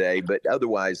Saturday. But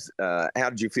otherwise, how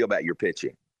did you feel about your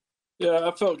pitching? Yeah,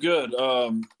 I felt good.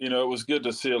 It was good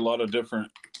to see a lot of different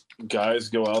guys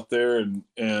go out there and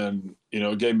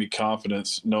it gave me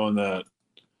confidence knowing that,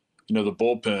 the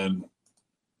bullpen,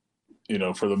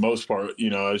 for the most part,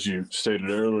 as you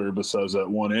stated earlier, besides that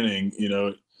one inning,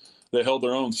 they held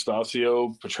their own.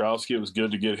 Stasio Petrowski, it was good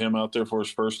to get him out there for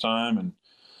his first time. And,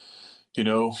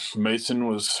 Mason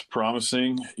was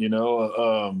promising,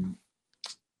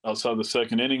 outside the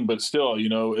second inning, but still,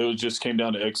 it just came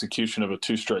down to execution of a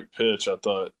 2-strike pitch. I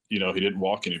thought, he didn't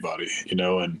walk anybody,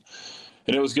 and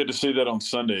it was good to see that on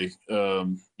Sunday.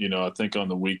 I think on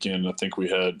the weekend, I think we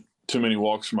had too many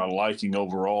walks for my liking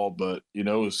overall, but it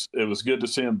was good to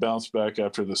see him bounce back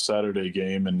after the Saturday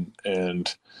game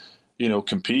and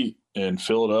compete and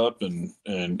fill it up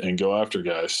and go after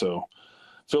guys. So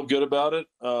feel good about it.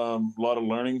 A lot of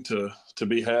learning to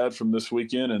be had from this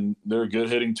weekend, and they're a good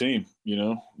hitting team.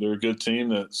 They're a good team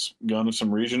that's gone to some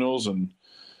regionals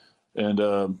and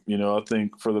I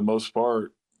think for the most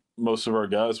part, most of our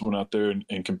guys went out there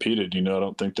and competed. I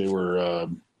don't think they were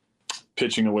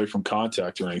pitching away from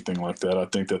contact or anything like that. I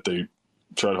think that they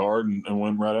tried hard and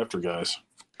went right after guys.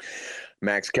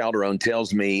 Max Calderon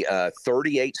tells me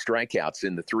 38 strikeouts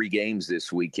in the 3 games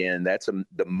this weekend. That's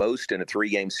the most in a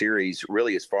 3-game series,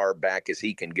 really as far back as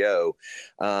he can go.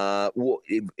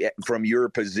 From your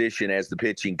position as the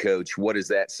pitching coach, what does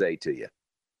that say to you?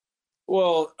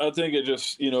 Well, I think it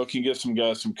just, can give some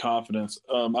guys some confidence.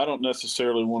 I don't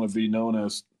necessarily want to be known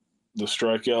as the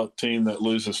strikeout team that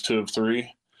loses 2 of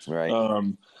 3. Right.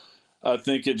 I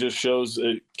think it just shows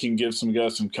it can give some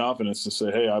guys some confidence to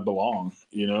say, hey, I belong,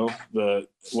 that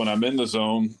when I'm in the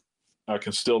zone, I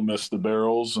can still miss the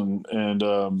barrels and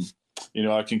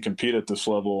I can compete at this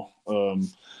level. I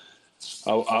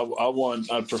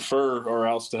prefer our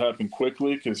outs to happen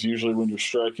quickly because usually when you're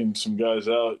striking some guys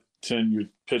out, your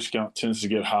pitch count tends to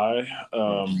get high.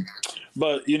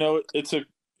 But,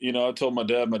 I told my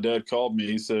dad called me,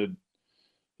 he said,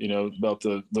 about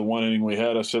the one inning we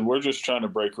had, I said, we're just trying to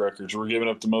break records. We're giving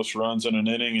up the most runs in an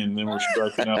inning, and then we're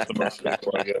striking out the most.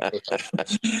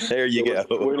 There you go.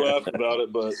 We laughed about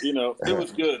it, but, it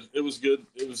was good. It was good.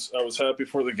 I was happy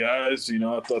for the guys.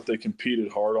 I thought they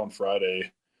competed hard on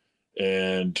Friday,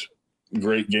 and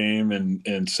great game,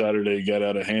 and Saturday got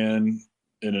out of hand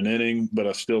in an inning, but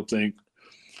I still think,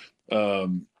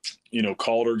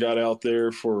 Calder got out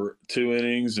there for 2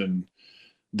 innings and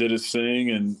did his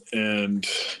thing, and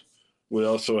we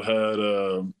also had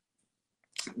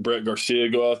Brett Garcia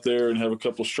go out there and have a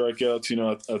couple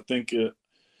strikeouts. I think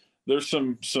there's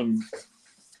some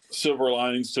silver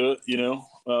linings to it,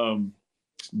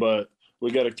 but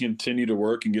we got to continue to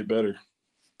work and get better.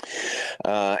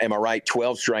 Am I right?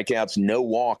 12 strikeouts, no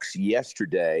walks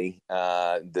yesterday.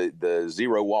 The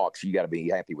 0 walks, you got to be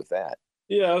happy with that.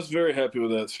 Yeah, I was very happy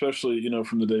with that, especially,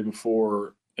 from the day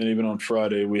before. And even on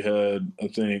Friday, we had, I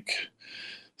think,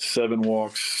 7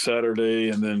 walks Saturday.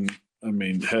 And then,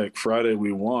 Friday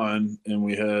we won and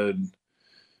we had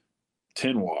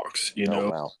 10 walks, Oh,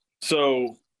 wow.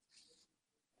 So,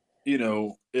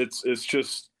 it's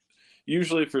just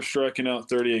usually if you're striking out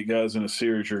 38 guys in a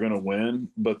series, you're going to win.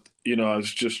 But, I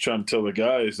was just trying to tell the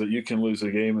guys that you can lose a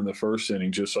game in the first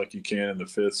inning just like you can in the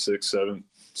 5th, 6th, 7th,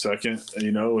 second.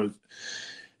 And,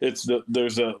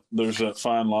 there's a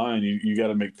fine line. You got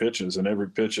to make pitches, and every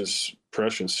pitch is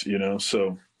precious,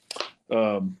 So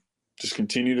just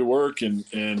continue to work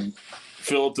and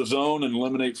fill up the zone and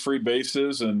eliminate free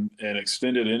bases and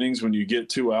extended innings. When you get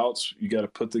 2 outs, you got to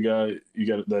put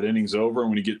that innings over.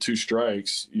 And when you get 2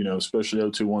 strikes, especially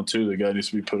 0-2-1-2, the guy needs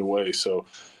to be put away. So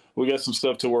we got some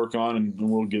stuff to work on, and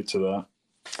we'll get to that.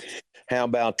 How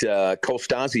about Cole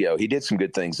Stasio? He did some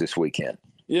good things this weekend.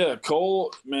 Yeah,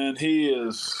 Cole, man, he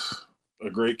is a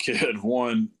great kid.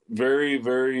 One, very,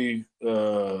 very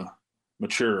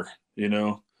mature, you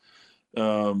know.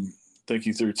 I think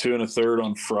he threw 2 1/3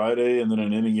 on Friday and then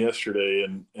an inning yesterday.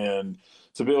 And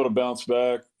to be able to bounce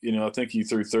back, you know, I think he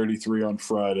threw 33 on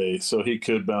Friday, so he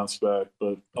could bounce back,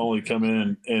 but only come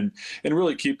in and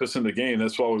really keep us in the game.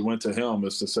 That's why we went to him,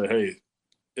 is to say, hey,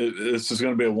 this is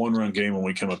going to be a one-run game when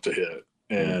we come up to hit.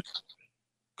 And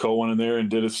Cole went in there and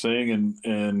did his thing.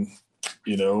 And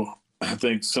you know, I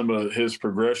think some of his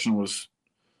progression was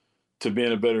to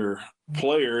being a better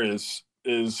player is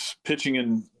pitching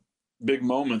in big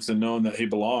moments and knowing that he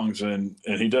belongs, and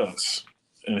he does.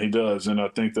 And I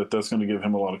think that's going to give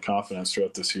him a lot of confidence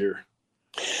throughout this year.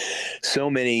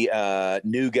 So many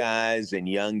new guys and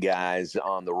young guys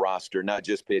on the roster, not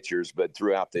just pitchers, but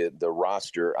throughout the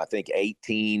roster. I think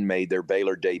 18 made their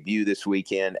Baylor debut this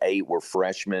weekend. 8 were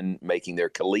freshmen making their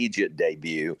collegiate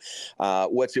debut.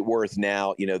 What's it worth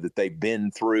now, you know, that they've been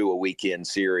through a weekend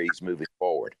series moving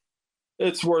forward?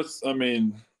 It's worth, I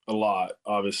mean, a lot,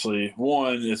 obviously.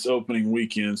 One, it's opening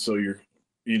weekend, so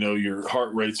your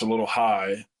heart rate's a little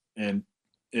high. And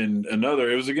in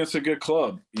another, it was against a good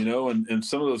club, you know, and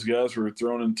some of those guys were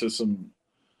thrown into some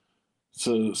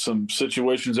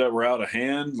situations that were out of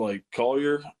hand, like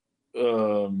Calder,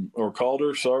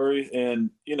 sorry. And,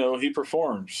 you know, he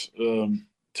performs 2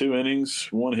 innings,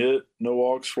 1 hit, no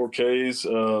walks, 4 Ks.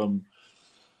 You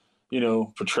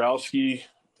know, Petrowski,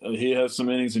 he has some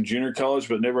innings in junior college,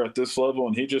 but never at this level.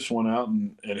 And he just went out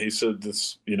and he said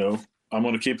this, you know, I'm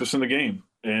going to keep us in the game.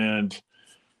 And,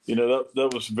 you know,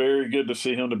 that was very good to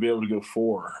see him to be able to go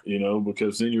 4, you know,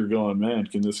 because then you're going, man,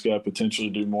 can this guy potentially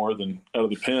do more than out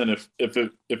of the pen if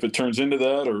it turns into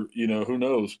that, or, you know, who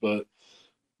knows? But,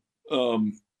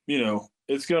 you know,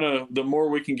 it's going to – the more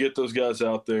we can get those guys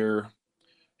out there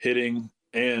hitting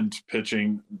and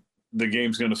pitching, the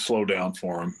game's going to slow down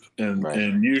for them.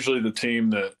 And usually the team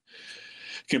that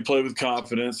can play with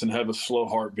confidence and have a slow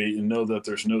heartbeat and know that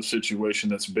there's no situation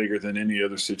that's bigger than any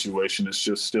other situation, it's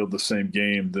just still the same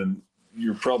game, then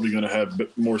you're probably going to have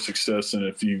more success than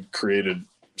if you created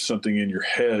something in your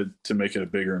head to make it a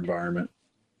bigger environment.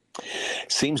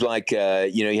 Seems like, you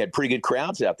know, you had pretty good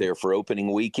crowds out there for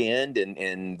opening weekend,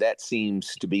 and that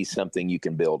seems to be something you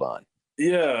can build on.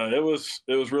 Yeah, it was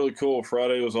really cool.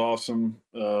 Friday was awesome.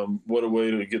 What a way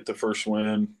to get the first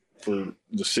win for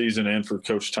the season and for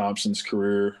Coach Thompson's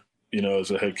career, you know,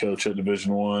 as a head coach at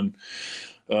Division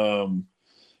I.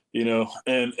 You know,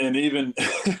 and even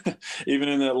even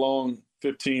in that long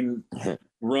 15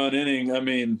 run inning, I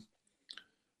mean,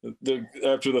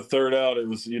 after the third out, it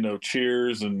was, you know,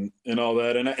 cheers and all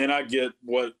that, and I get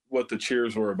what the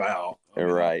cheers were about.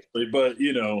 Right. But,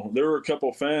 you know, there were a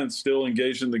couple fans still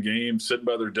engaged in the game, sitting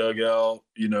by their dugout,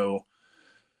 you know,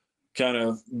 kind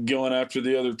of going after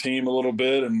the other team a little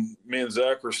bit. And me and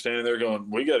Zach were standing there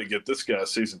going, we got to get this guy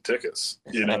season tickets,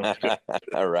 you know.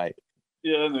 All right.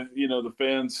 Yeah. And, you know, the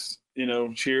fans, you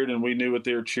know, cheered, and we knew what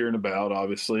they were cheering about,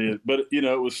 obviously. But, you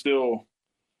know, it was still –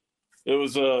 it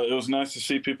was nice to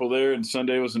see people there. And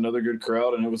Sunday was another good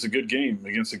crowd, and it was a good game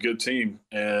against a good team.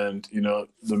 And, you know,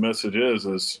 the message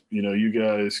is, you know, you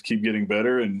guys keep getting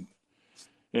better and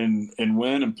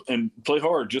win and play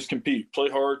hard. Just compete. Play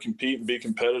hard, compete, and be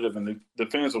competitive. And the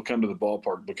fans will come to the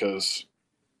ballpark, because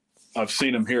I've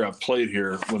seen them here. I've played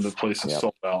here when the place is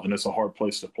sold out, and it's a hard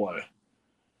place to play.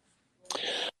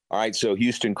 All right, so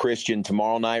Houston Christian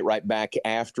tomorrow night, right back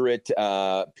after it.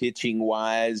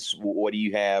 Pitching-wise, what do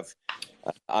you have?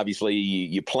 Obviously,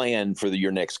 you plan for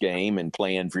your next game and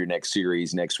plan for your next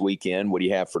series next weekend. What do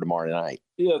you have for tomorrow night?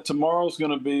 Yeah, tomorrow's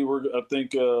going to be I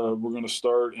think we're going to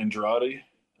start Andrade.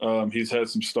 He's had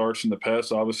some starts in the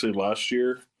past, obviously last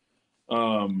year.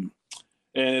 And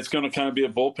it's going to kind of be a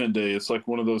bullpen day. It's like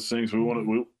one of those things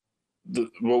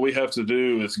what we have to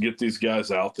do is get these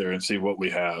guys out there and see what we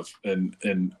have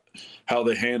and how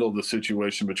they handle the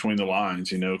situation between the lines,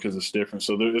 you know, because it's different.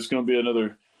 So it's going to be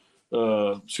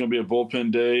it's going to be a bullpen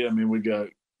day. I mean, we got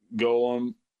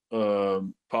Golem,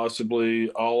 possibly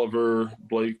Oliver,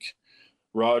 Blake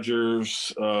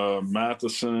Rogers,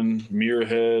 Matheson,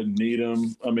 Muirhead,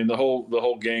 Needham. I mean, the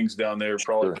whole gang's down there,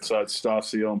 probably besides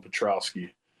Stasio and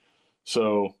Petrowski.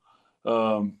 So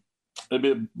it'll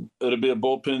be a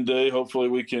bullpen day. Hopefully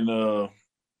we can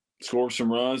score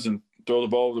some runs and throw the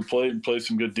ball over the plate and play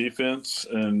some good defense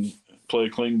and play a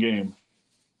clean game.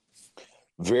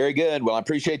 Very good. Well, I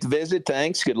appreciate the visit.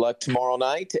 Thanks. Good luck tomorrow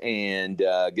night, and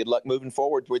good luck moving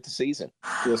forward with the season.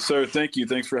 Yes, sir. Thank you.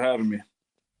 Thanks for having me.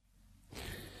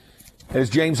 As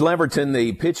James Leverton,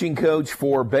 the pitching coach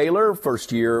for Baylor,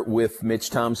 first year with Mitch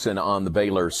Thompson on the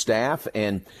Baylor staff.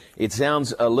 And it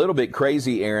sounds a little bit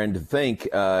crazy, Aaron, to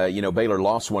think, Baylor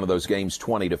lost one of those games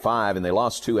 20-5, and they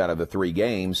lost 2 out of the 3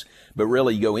 games. But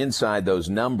really, you go inside those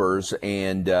numbers,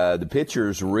 and the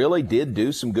pitchers really did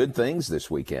do some good things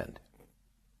this weekend.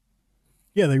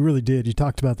 Yeah, they really did. You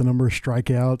talked about the number of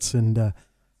strikeouts, and I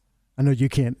know you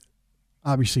can't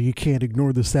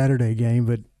ignore the Saturday game,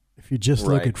 but if you just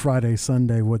look at Friday,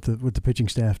 Sunday, what the pitching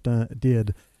staff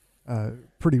did,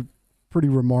 pretty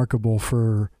remarkable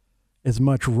for as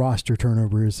much roster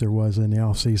turnover as there was in the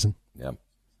offseason.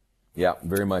 Yeah,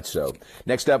 very much so.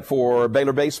 Next up for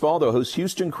Baylor baseball, they'll host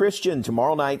Houston Christian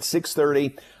tomorrow night,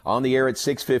 6:30, on the air at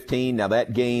 6:15. Now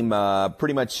that game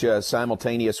pretty much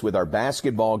simultaneous with our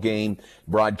basketball game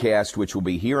broadcast, which will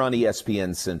be here on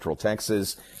ESPN Central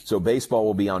Texas. So baseball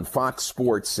will be on Fox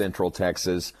Sports Central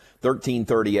Texas,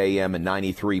 13:30 a.m. and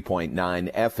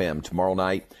 93.9 FM tomorrow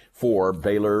night for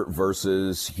Baylor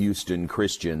versus Houston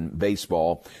Christian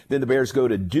baseball. Then the Bears go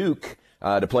to Duke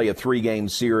to play a 3-game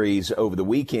series over the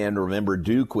weekend. Remember,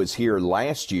 Duke was here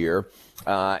last year,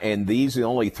 and these are the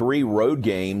only 3 road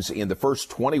games in the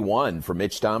first 21 for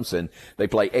Mitch Thompson. They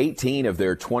play 18 of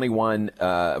their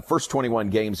first 21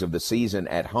 games of the season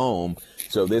at home,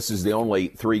 so this is the only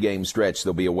 3-game stretch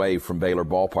they'll be away from Baylor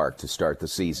Ballpark to start the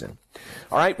season.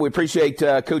 All right, we appreciate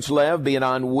Coach Lev being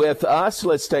on with us.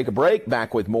 Let's take a break.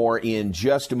 Back with more in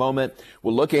just a moment.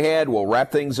 We'll look ahead. We'll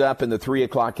wrap things up in the 3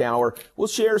 o'clock hour. We'll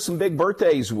share some big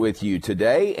birthdays with you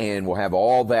today, and we'll have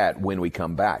all that when we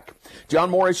come back. John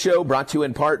Morris Show brought to you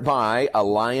in part by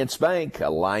Alliance Bank.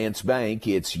 Alliance Bank,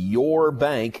 it's your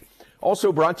bank.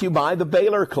 Also brought to you by the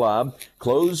Baylor Club.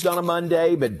 Closed on a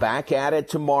Monday, but back at it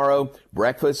tomorrow.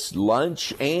 Breakfast,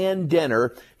 lunch, and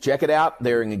dinner. Check it out.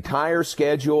 Their entire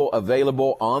schedule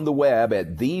available on the web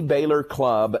at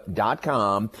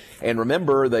thebaylorclub.com. And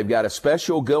remember, they've got a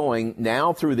special going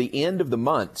now through the end of the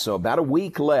month, so about a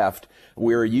week left,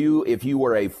 where if you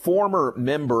were a former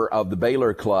member of the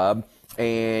Baylor Club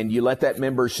and you let that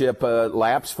membership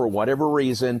lapse for whatever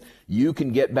reason, you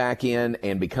can get back in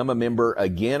and become a member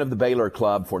again of the Baylor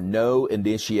Club for no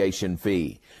initiation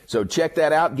fee. So check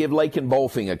that out. Give Lakin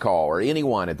Bolfing a call or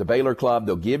anyone at the Baylor Club.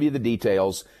 They'll give you the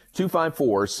details.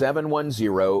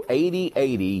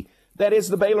 254-710-8080. That is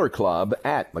the Baylor Club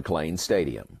at McLean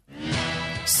Stadium.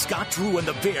 Scott Drew and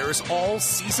the Bears all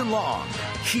season long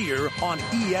here on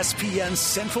ESPN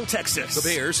Central Texas. The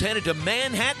Bears headed to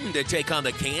Manhattan to take on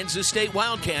the Kansas State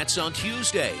Wildcats on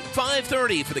Tuesday.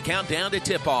 5:30 for the countdown to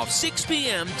tip-off. 6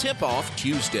 p.m. tip-off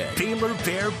Tuesday. Baylor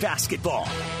Bear basketball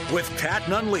with Pat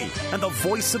Nunley and the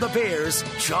voice of the Bears,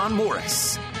 John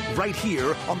Morris. Right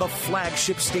here on the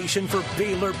flagship station for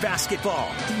Baylor basketball,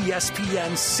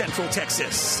 ESPN Central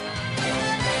Texas.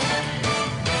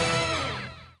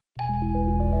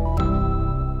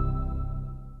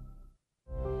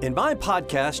 In my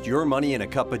podcast, Your Money in a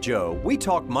Cup of Joe, we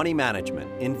talk money management,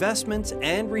 investments,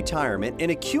 and retirement in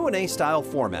a Q&A style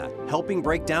format, helping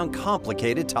break down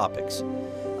complicated topics.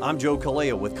 I'm Joe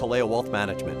Kaleo with Kaleo Wealth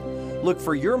Management. Look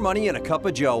for Your Money in a Cup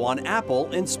of Joe on Apple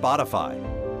and Spotify.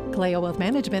 Kaleo Wealth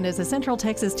Management is a Central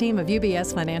Texas team of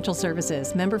UBS Financial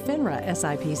Services, member FINRA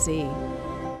SIPC.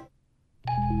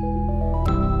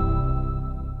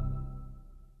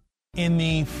 In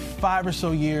the 5 or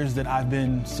so years that I've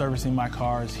been servicing my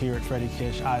cars here at Freddie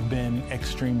Kish, I've been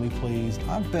extremely pleased.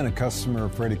 I've been a customer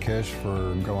of Freddie Kish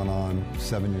for going on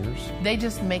 7 years. They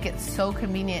just make it so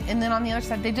convenient. And then on the other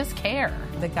side, they just care.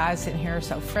 The guys in here are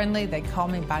so friendly. They call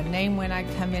me by name when I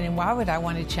come in, and why would I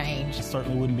want to change? I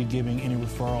certainly wouldn't be giving any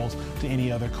referrals to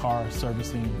any other car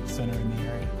servicing center in the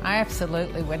area. I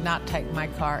absolutely would not take my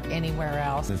car anywhere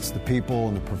else. It's the people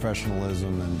and the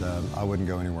professionalism, and I wouldn't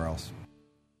go anywhere else.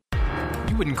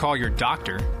 You wouldn't call your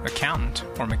doctor, accountant,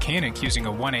 or mechanic using a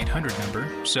 1-800 number,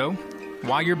 so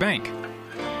why your bank?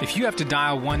 If you have to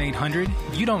dial 1-800,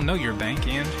 you don't know your bank,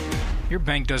 and your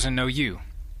bank doesn't know you.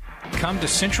 Come to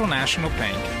Central National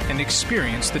Bank and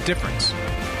experience the difference.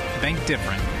 Bank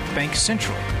different. Bank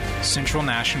Central. Central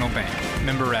National Bank.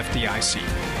 Member FDIC.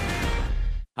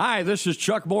 Hi, this is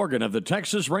Chuck Morgan of the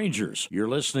Texas Rangers. You're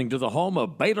listening to the home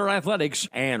of Baylor Athletics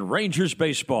and Rangers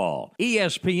Baseball,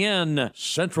 ESPN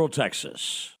Central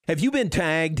Texas. Have you been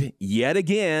tagged yet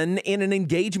again in an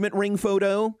engagement ring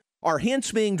photo? Are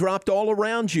hints being dropped all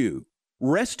around you?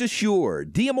 Rest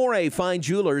assured, D'Amore Fine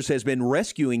Jewelers has been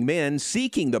rescuing men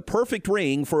seeking the perfect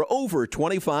ring for over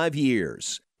 25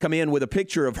 years. Come in with a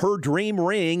picture of her dream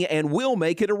ring and we'll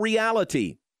make it a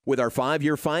reality. With our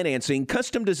 5-year financing,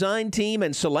 custom design team,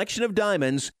 and selection of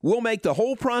diamonds, we'll make the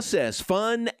whole process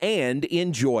fun and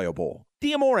enjoyable.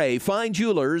 D'Amore Fine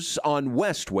Jewelers on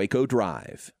West Waco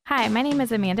Drive. Hi, my name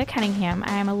is Amanda Cunningham.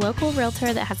 I am a local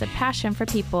realtor that has a passion for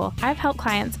people. I've helped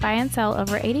clients buy and sell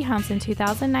over 80 homes in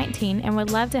 2019 and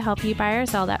would love to help you buy or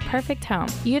sell that perfect home.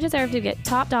 You deserve to get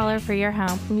top dollar for your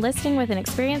home. Listing with an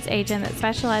experienced agent that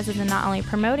specializes in not only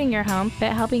promoting your home,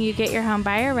 but helping you get your home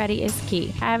buyer ready is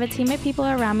key. I have a team of people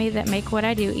around me that make what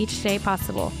I do each day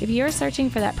possible. If you are searching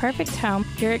for that perfect home,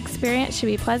 your experience should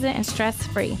be pleasant and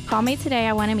stress-free. Call me today.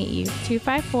 I want to meet you.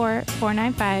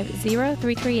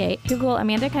 254-495-0338. Google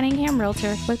Amanda Cunningham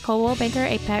Realtor with Coldwell Banker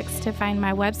Apex to find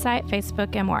my website,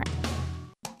 Facebook, and more.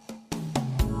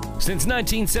 Since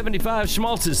 1975,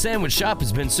 Schmaltz's Sandwich Shop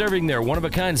has been serving their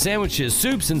one-of-a-kind sandwiches,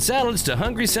 soups, and salads to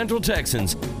hungry Central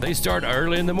Texans. They start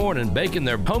early in the morning baking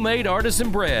their homemade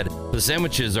artisan bread. The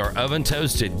sandwiches are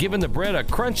oven-toasted, giving the bread a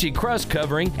crunchy crust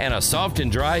covering and a soft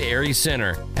and dry, airy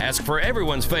center. Ask for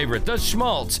everyone's favorite, the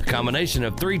Schmaltz, a combination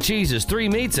of 3 cheeses, 3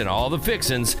 meats, and all the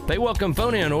fixins. They welcome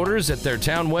phone-in orders at their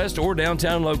Town West or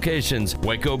downtown locations.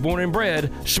 Waco born and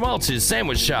bred, Schmaltz's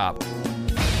Sandwich Shop.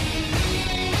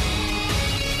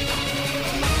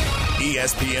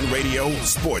 ESPN Radio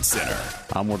Sports Center.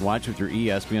 I'm Ward Weitz with your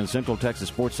ESPN Central Texas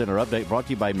Sports Center update brought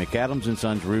to you by McAdams &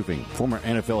 Sons Roofing. Former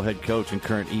NFL head coach and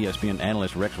current ESPN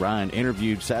analyst Rex Ryan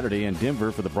interviewed Saturday in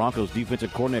Denver for the Broncos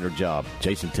defensive coordinator job.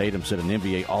 Jason Tatum set an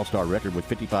NBA All-Star record with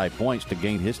 55 points to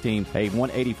gain his team a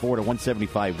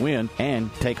 184-175 win and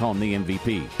take home the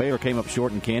MVP. Baylor came up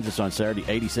short in Kansas on Saturday,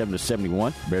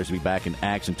 87-71. Bears will be back in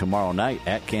action tomorrow night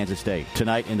at Kansas State.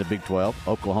 Tonight in the Big 12,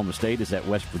 Oklahoma State is at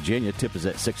West Virginia. Tip is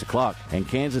at 6 o'clock. And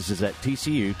Kansas is at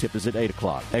TCU. Tip is at 8 o'clock.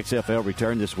 XFL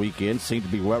return this weekend seemed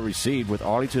to be well received, with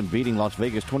Arlington beating Las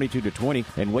Vegas 22-20,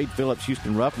 and Wade Phillips'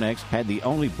 Houston Roughnecks had the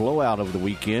only blowout of the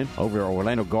weekend over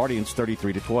Orlando Guardians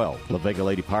 33-12. La Vega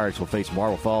Lady Pirates will face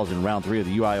Marble Falls in round 3 of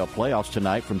the UIL playoffs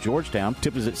tonight from Georgetown.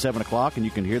 Tip is at 7 o'clock, and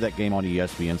you can hear that game on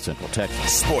ESPN Central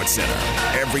Texas. Sports Center,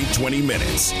 every 20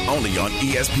 minutes, only on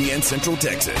ESPN Central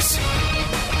Texas.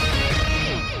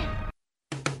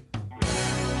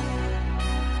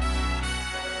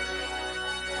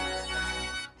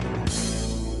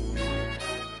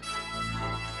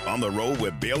 On the road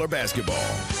with Baylor basketball.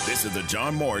 This is the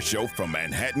John Morris Show from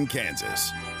Manhattan, Kansas,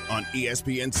 on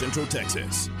ESPN Central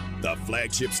Texas, the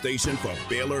flagship station for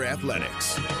Baylor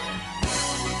athletics.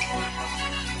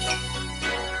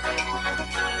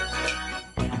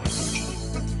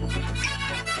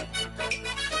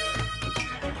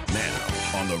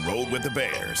 Now, on the road with the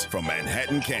Bears from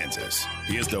Manhattan, Kansas,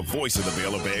 here's the voice of the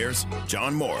Baylor Bears,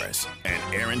 John Morris and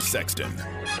Aaron Sexton.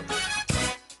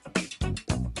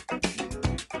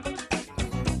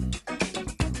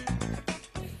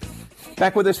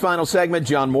 Back with this final segment,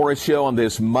 John Morris Show on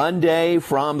this Monday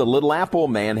from the Little Apple,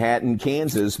 Manhattan,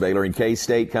 Kansas. Baylor and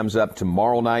K-State comes up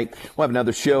tomorrow night. We'll have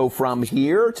another show from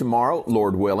here tomorrow,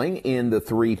 Lord willing, in the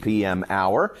 3 p.m.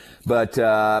 hour. But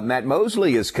Matt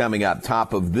Mosley is coming up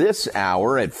top of this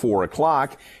hour at 4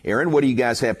 o'clock. Aaron, what do you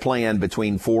guys have planned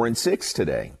between 4 and 6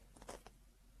 today?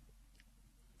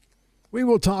 We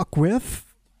will talk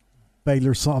with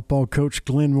Baylor softball coach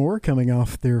Glenn Moore coming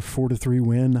off their 4-3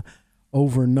 win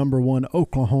over number 1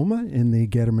 Oklahoma in the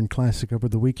Getterman Classic over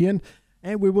the weekend.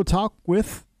 And we will talk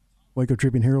with Waco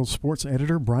Tribune Herald sports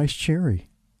editor Bryce Cherry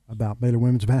about Baylor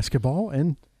women's basketball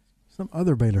and some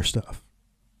other Baylor stuff.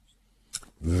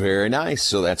 Very nice.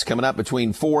 So that's coming up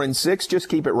between 4 and 6. Just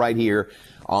keep it right here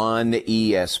on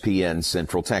ESPN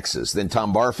Central Texas. Then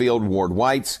Tom Barfield, Ward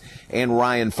Weitz, and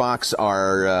Ryan Fox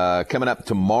are coming up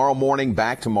tomorrow morning,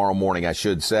 back tomorrow morning, I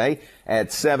should say,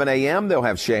 at 7 a.m. They'll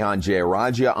have Shehan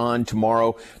Jayaraja on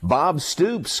tomorrow. Bob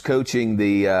Stoops, coaching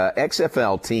the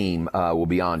XFL team, will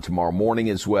be on tomorrow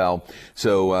morning as well.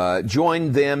 So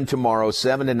join them tomorrow,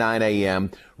 7 to 9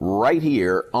 a.m., right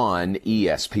here on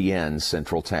ESPN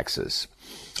Central Texas.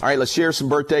 All right, let's share some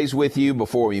birthdays with you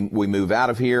before we move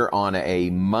out of here on a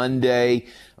Monday.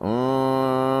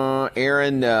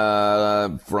 Aaron,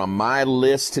 from my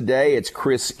list today, it's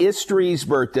Chris Istry's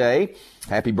birthday.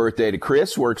 Happy birthday to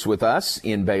Chris. Works with us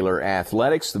in Baylor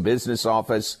Athletics, the business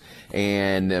office.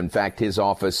 And, in fact, his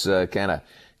office kind of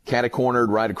cat-cornered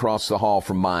right across the hall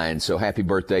from mine. So happy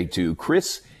birthday to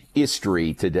Chris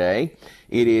Istry today.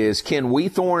 It is Ken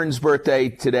Weethorn's birthday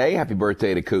today. Happy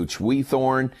birthday to Coach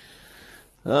Weethorn.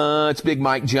 It's Big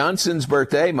Mike Johnson's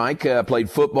birthday. Mike played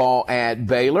football at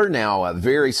Baylor, now a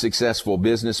very successful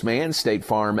businessman, State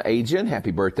Farm agent.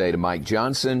 Happy birthday to Mike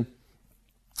Johnson.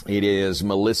 It is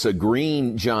Melissa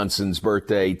Green Johnson's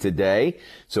birthday today,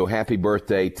 so happy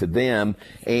birthday to them.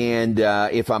 And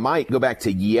if I might go back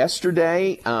to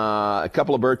yesterday, a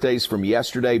couple of birthdays from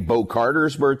yesterday. Bo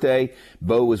Carter's birthday.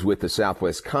 Bo was with the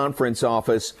Southwest Conference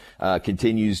office,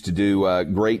 continues to do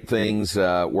great things,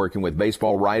 working with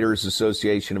Baseball Writers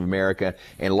Association of America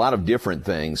and a lot of different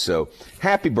things. So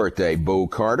happy birthday, Bo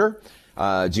Carter.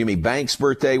 Jimmy Banks'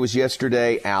 birthday was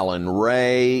yesterday. Alan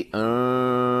Ray,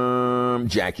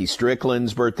 Jackie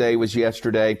Strickland's birthday was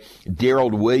yesterday. Darrell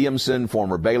Williamson,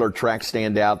 former Baylor track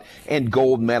standout and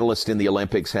gold medalist in the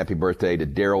Olympics. Happy birthday to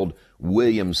Darrell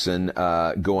Williamson,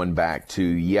 going back to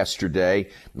yesterday.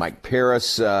 Mike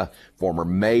Paris, former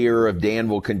mayor of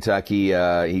Danville, Kentucky.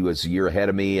 He was a year ahead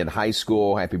of me in high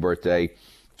school. Happy birthday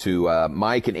to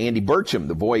Mike. And Andy Burcham,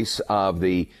 the voice of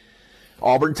the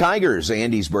Auburn Tigers.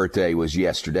 Andy's birthday was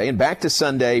yesterday. And back to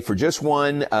Sunday for just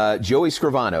one, Joey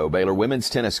Scrivano, Baylor women's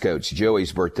tennis coach.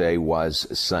 Joey's birthday was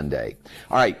Sunday.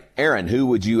 All right, Aaron, who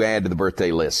would you add to the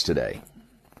birthday list today?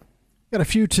 Got a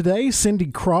few today. Cindy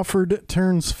Crawford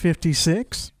turns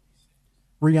 56.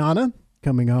 Rihanna,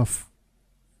 coming off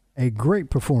a great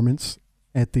performance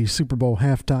at the Super Bowl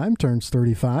halftime, turns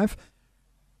 35.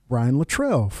 Brian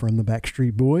Luttrell from the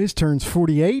Backstreet Boys turns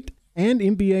 48. And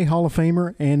NBA Hall of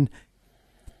Famer and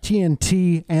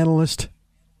TNT analyst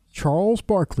Charles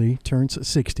Barkley turns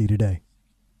 60 today.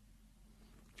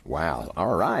 Wow.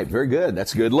 All right. Very good.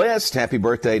 That's a good list. Happy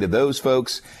birthday to those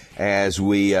folks as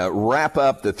we wrap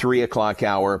up the 3 o'clock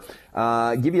hour.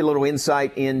 Give you a little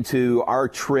insight into our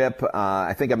trip.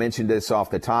 I think I mentioned this off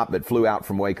the top, but flew out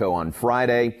from Waco on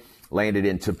Friday, landed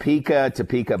in Topeka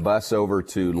bus over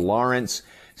to Lawrence.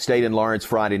 Stayed in Lawrence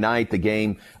Friday night, the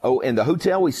game. Oh, and the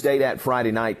hotel we stayed at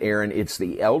Friday night, Aaron, it's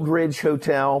the Eldridge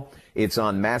Hotel. It's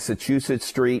on Massachusetts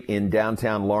Street in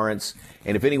downtown Lawrence.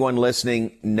 And if anyone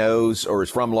listening knows or is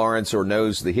from Lawrence or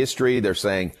knows the history, they're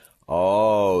saying,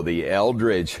 oh, the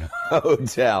Eldridge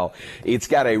Hotel. It's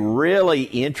got a really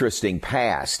interesting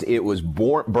past. It was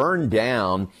burned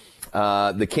down.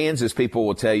 The Kansas people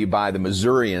will tell you by the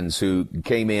Missourians who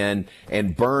came in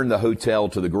and burned the hotel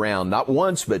to the ground, not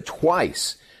once, but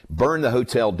twice. Burned the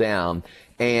hotel down,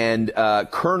 and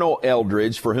Colonel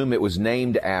Eldridge, for whom it was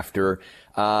named after,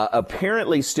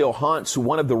 apparently still haunts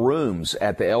one of the rooms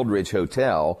at the Eldridge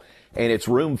Hotel, and it's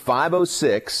room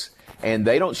 506, and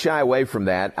they don't shy away from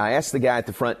that. I asked the guy at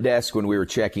the front desk when we were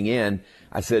checking in,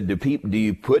 I said, do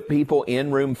you put people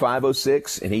in room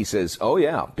 506? And he says, oh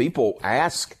yeah, people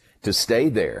ask to stay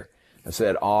there. I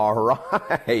said, all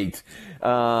right.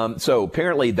 So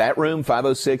apparently that room,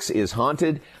 506, is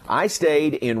haunted. I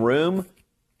stayed in room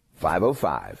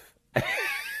 505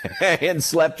 and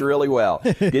slept really well.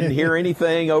 Didn't hear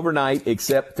anything overnight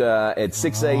except at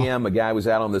 6 a.m. a guy was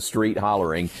out on the street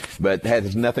hollering, but that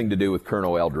has nothing to do with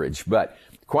Colonel Eldridge. But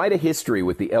quite a history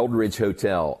with the Eldridge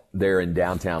Hotel there in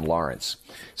downtown Lawrence.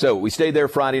 So we stayed there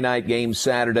Friday night, game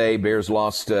Saturday. Bears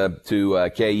lost to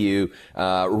KU.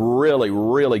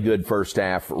 Really good first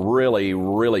half.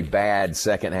 Really bad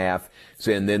second half.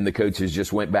 And then the coaches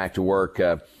just went back to work,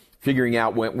 figuring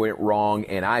out what went wrong,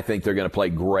 and I think they're going to play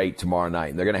great tomorrow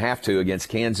night. And they're going to have to against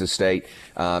Kansas State.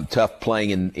 Tough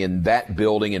playing in that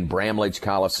building in Bramlage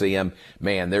Coliseum.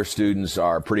 Man, their students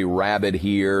are pretty rabid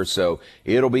here, so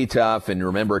it'll be tough. And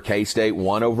remember, K-State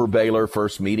won over Baylor,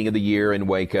 first meeting of the year in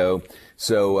Waco.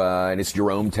 So, and it's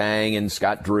Jerome Tang and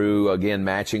Scott Drew, again,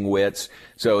 matching wits.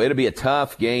 So it'll be a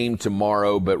tough game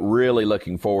tomorrow, but really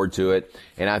looking forward to it.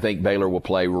 And I think Baylor will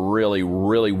play really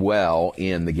well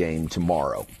in the game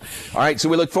tomorrow. All right, so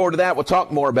we look forward to that. We'll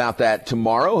talk more about that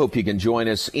tomorrow. Hope you can join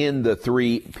us in the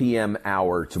 3 p.m.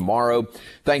 hour tomorrow.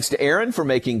 Thanks to Aaron for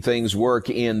making things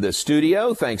work in the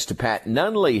studio. Thanks to Pat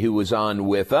Nunley, who was on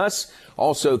with us.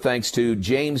 Also, thanks to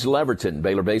James Leverton,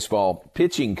 Baylor baseball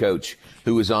pitching coach,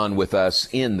 who is on with us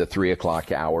in the 3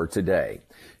 o'clock hour today.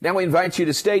 Now we invite you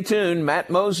to stay tuned. Matt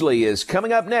Mosley is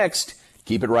coming up next.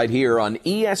 Keep it right here on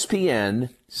ESPN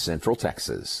Central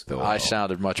Texas. I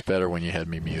sounded much better when you had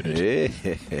me muted.